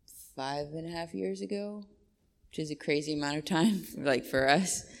 5.5 years ago, which is a crazy amount of time, for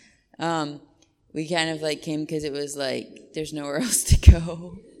us, we kind of came because it was there's nowhere else to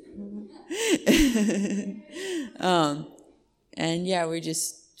go. And yeah, we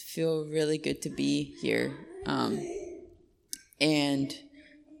just feel really good to be here. And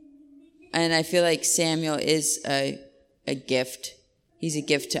I feel like Samuel is a gift. He's a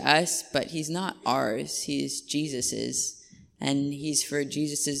gift to us, but he's not ours. He's Jesus's. And he's for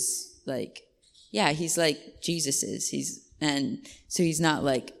Jesus's, he's like Jesus's. And so he's not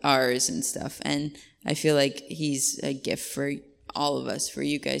ours and stuff. And I feel like he's a gift for all of us, for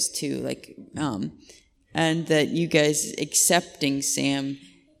you guys too. And that you guys accepting Sam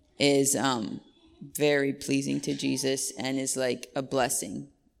is very pleasing to Jesus and is a blessing.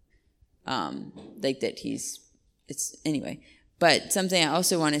 Anyway. But something I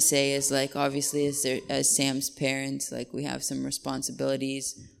also want to say is obviously as Sam's parents, we have some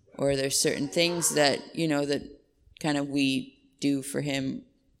responsibilities, or there's certain things that, that kind of we do for him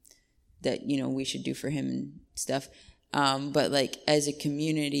that, we should do for him and stuff. But as a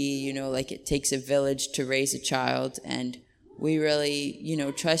community, it takes a village to raise a child, and we really,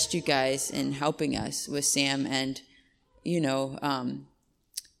 trust you guys in helping us with Sam and,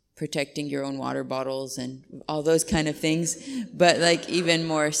 protecting your own water bottles and all those kind of things, but even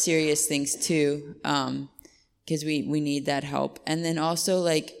more serious things too, because we need that help. And then also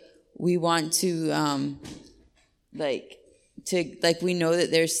we want to we know that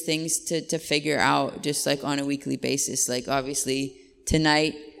there's things to figure out just on a weekly basis. Obviously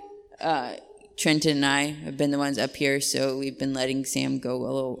tonight, Trenton and I have been the ones up here, so we've been letting Sam run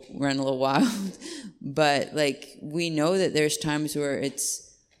a little wild. But we know that there's times where it's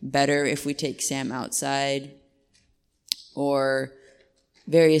better if we take Sam outside or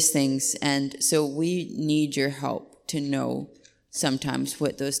various things. And so we need your help to know sometimes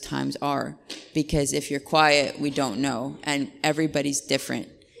what those times are, because if you're quiet, we don't know, and everybody's different.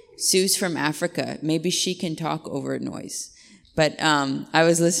 Sue's from Africa. Maybe she can talk over noise. But I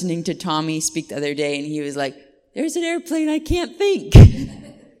was listening to Tommy speak the other day, and he was like, there's an airplane, I can't think.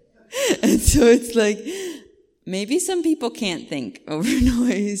 And so it's maybe some people can't think over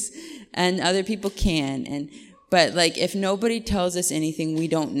noise, and other people can. But if nobody tells us anything, we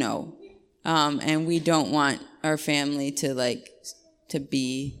don't know. And we don't want our family to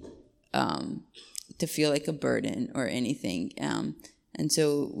be to feel like a burden or anything. And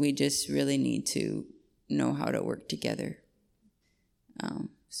so we just really need to know how to work together.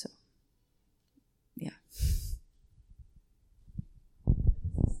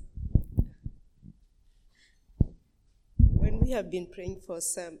 we have been praying for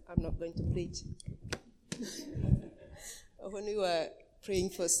Sam, I'm not going to preach. When we were praying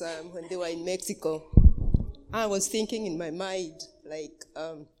for Sam, when they were in Mexico, I was thinking in my mind, like,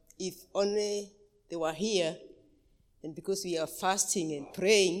 if only they were here, and because we are fasting and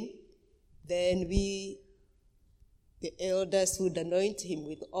praying, then the elders would anoint him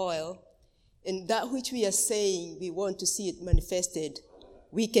with oil, and that which we are saying, we want to see it manifested,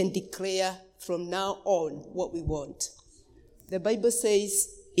 we can declare from now on what we want. The Bible says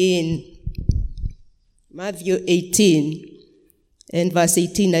in Matthew 18 and verse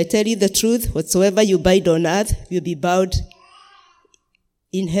 18, I tell you the truth, whatsoever you bind on earth will be bound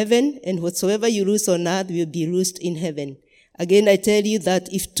in heaven, and whatsoever you loose on earth will be loosed in heaven. Again, I tell you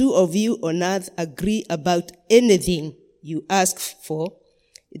that if two of you on earth agree about anything you ask for,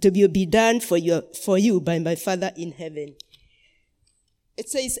 it will be done for you by my Father in heaven. It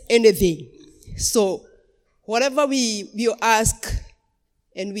says anything. So, whatever we ask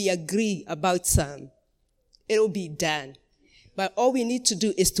and we agree about some, it will be done. But all we need to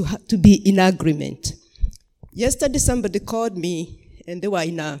do is to be in agreement. Yesterday, somebody called me, and they were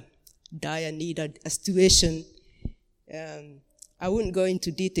in a dire need, a situation. I wouldn't go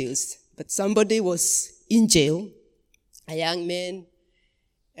into details, but somebody was in jail, a young man,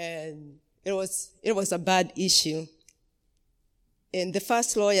 and it was a bad issue. And the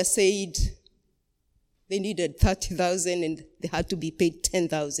first lawyer said they needed $30,000 and they had to be paid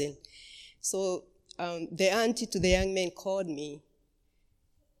 $10,000. So the auntie to the young man called me,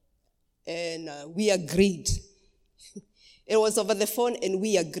 and we agreed. It was over the phone, and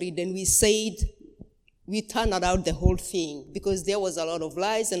we agreed, and we said we turned around the whole thing because there was a lot of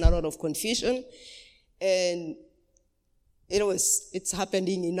lies and a lot of confusion, and it's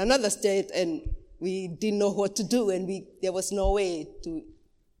happening in another state, and we didn't know what to do, and there was no way to.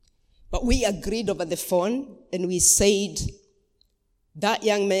 But we agreed over the phone, and we said that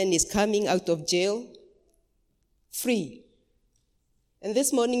young man is coming out of jail free. And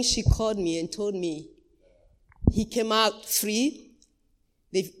this morning she called me and told me he came out free.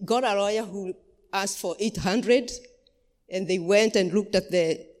 They got a lawyer who asked for $800, and they went and looked at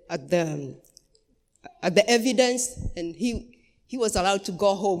the evidence, and he was allowed to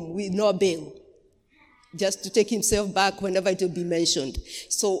go home with no bail, just to take himself back whenever it will be mentioned.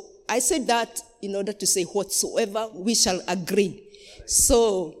 So I said that in order to say whatsoever we shall agree.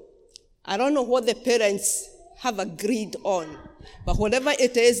 So I don't know what the parents have agreed on, but whatever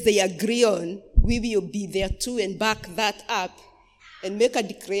it is they agree on, we will be there too and back that up and make a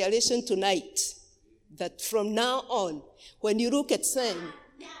declaration tonight that from now on, when you look at Sam,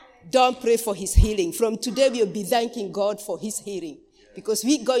 don't pray for his healing. From today, we'll be thanking God for his healing, because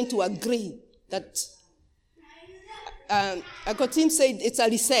we're going to agree that Akotim said it's a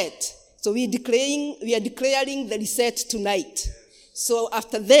reset. So we are declaring the reset tonight. So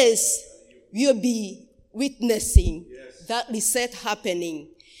after this, we'll be witnessing that reset happening.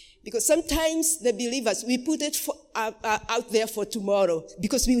 Because sometimes the believers, we put it out there for tomorrow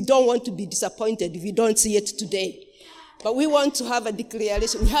because we don't want to be disappointed if we don't see it today. But we want to have a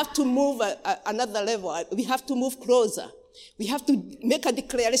declaration. We have to move another level. We have to move closer. We have to make a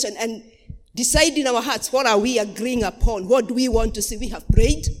declaration and decide in our hearts, what are we agreeing upon? What do we want to see? We have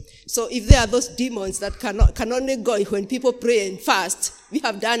prayed. So if there are those demons that can only go when people pray and fast, we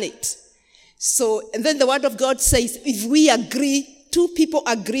have done it. So, and then the word of God says, if we agree, two people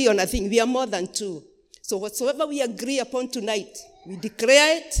agree on a thing, we are more than two. So whatsoever we agree upon tonight, we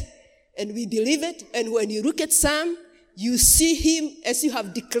declare it and we believe it. And when you look at Sam, you see him as you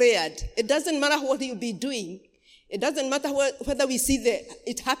have declared. It doesn't matter what he'll be doing. It doesn't matter whether we see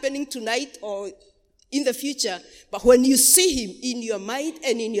it happening tonight or in the future. But when you see him in your mind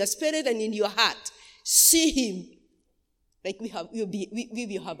and in your spirit and in your heart, see him like we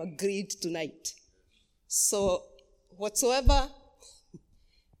will have agreed tonight. So whatsoever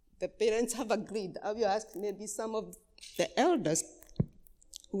the parents have agreed, I will ask maybe some of the elders,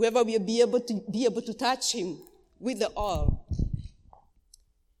 whoever will be able to touch him with the oil.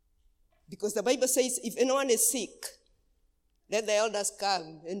 Because the Bible says, if anyone is sick, let the elders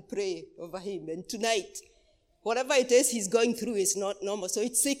come and pray over him. And tonight, whatever it is he's going through is not normal. So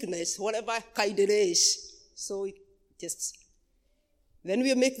it's sickness, whatever kind it is. So then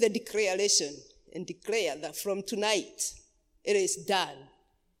we'll make the declaration and declare that from tonight, it is done.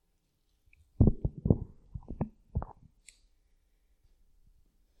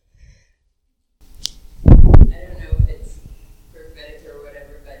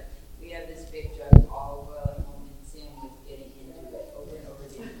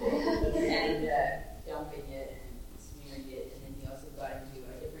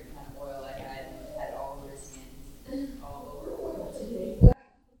 All over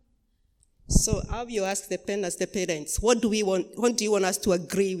So I will ask the parents, what do you want us to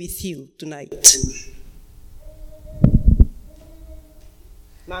agree with you tonight?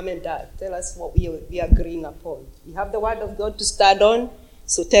 Mom and Dad, tell us what we are agreeing upon. We have the word of God to start on,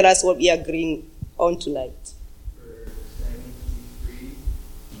 so tell us what we are agreeing on tonight. For Samuel to be free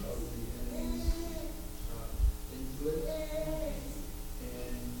of the enemy's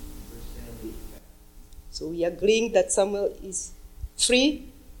influence, and for Samuel. So we are agreeing that Samuel is free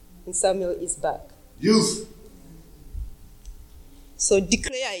and Samuel is back. Youth. So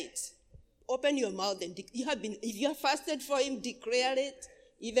declare it. Open your mouth and if you have fasted for him, declare it.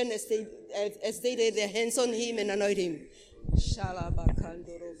 Even as they lay their hands on him and anoint him.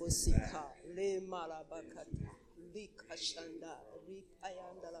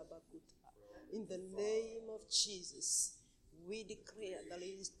 In the name of Jesus, we declare that it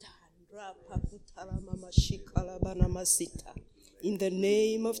is done. In the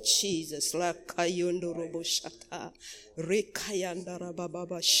name of Jesus, la kayondo robo shata, rekayanda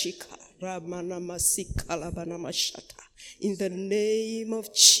rababa shika, ramana masika labana mashata. In the name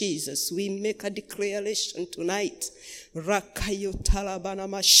of Jesus, we make a declaration tonight. Rakayo talabana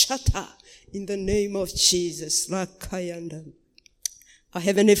mashata. In the name of Jesus, rakayanda. Our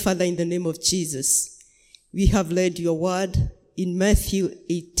Heavenly Father, in the name of Jesus, we have read your word in Matthew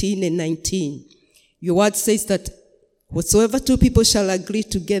 18 and 19. Your word says that whatsoever two people shall agree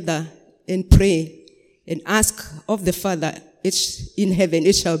together and pray and ask of the Father in heaven,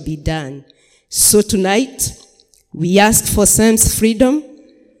 it shall be done. So tonight, we ask for Sam's freedom,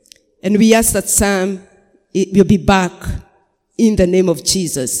 and we ask that Sam will be back in the name of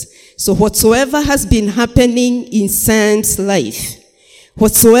Jesus. So whatsoever has been happening in Sam's life,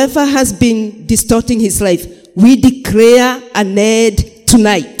 whatsoever has been distorting his life, we declare an end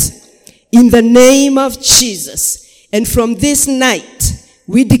tonight in the name of Jesus. And from this night,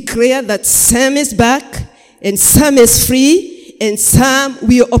 we declare that Sam is back and Sam is free and Sam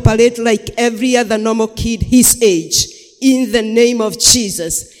will operate like every other normal kid his age in the name of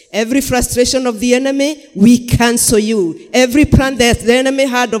Jesus. Every frustration of the enemy, we cancel you. Every plan that the enemy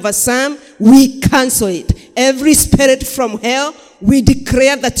had over Sam, we cancel it. Every spirit from hell, we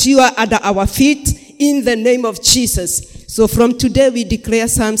declare that you are at our feet in the name of Jesus. So from today, we declare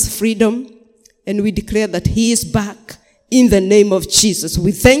Sam's freedom and we declare that he is back in the name of Jesus.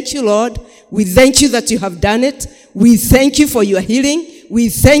 We thank you, Lord. We thank you that you have done it. We thank you for your healing. We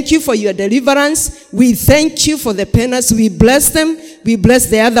thank you for your deliverance. We thank you for the penance. We bless them. We bless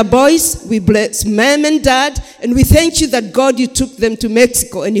the other boys. We bless mom and dad. And we thank you that, God, you took them to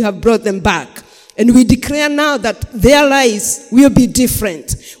Mexico and you have brought them back. And we declare now that their lives will be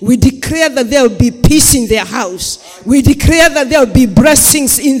different. We declare that there will be peace in their house. We declare that there will be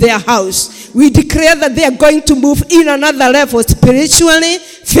blessings in their house. We declare that they are going to move in another level spiritually,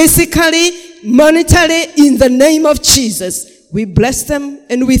 physically, monetarily, in the name of Jesus. We bless them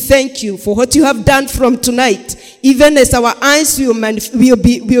and we thank you for what you have done from tonight. Even as our eyes will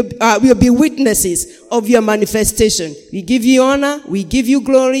be witnesses of your manifestation. We give you honor, we give you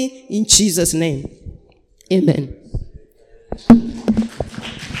glory in Jesus' name. Amen.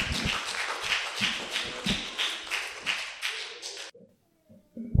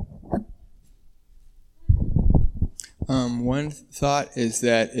 One thought is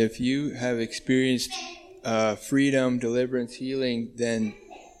that if you have experienced freedom, deliverance, healing, then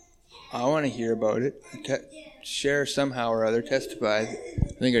I want to hear about it. Share somehow or other, testify. I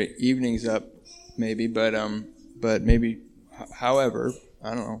think our evening's up, maybe, but maybe, however,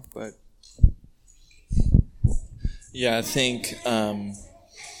 I don't know, but. Yeah, I think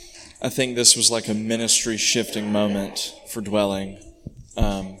this was like a ministry shifting moment for Dwelling.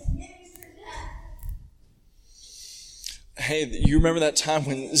 Hey, you remember that time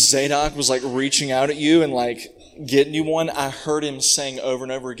when Zadok was like reaching out at you and like getting you one? I heard him saying over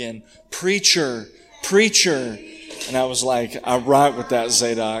and over again, "Preacher, preacher." And I was like, I rock with that,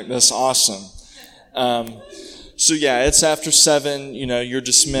 Zadok. That's awesome. So yeah, it's after 7, you're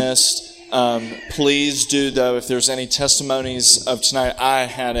dismissed. Please do though, if there's any testimonies of tonight, I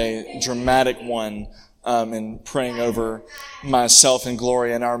had a dramatic one, in praying over myself and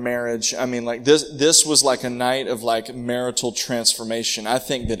Gloria and our marriage. I mean, like this was like a night of like marital transformation. I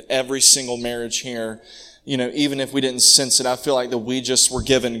think that every single marriage here, even if we didn't sense it, I feel like that we just were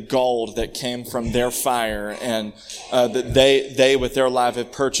given gold that came from their fire, and that they with their life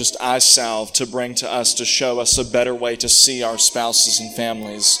have purchased eye salve to bring to us to show us a better way to see our spouses and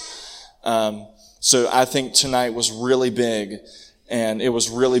families. So I think tonight was really big, and it was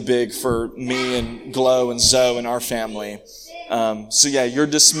really big for me and Glow and Zoe and our family. So yeah, you're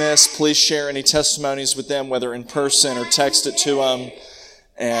dismissed. Please share any testimonies with them, whether in person or text it to them.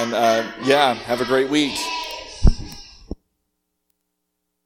 And, have a great week.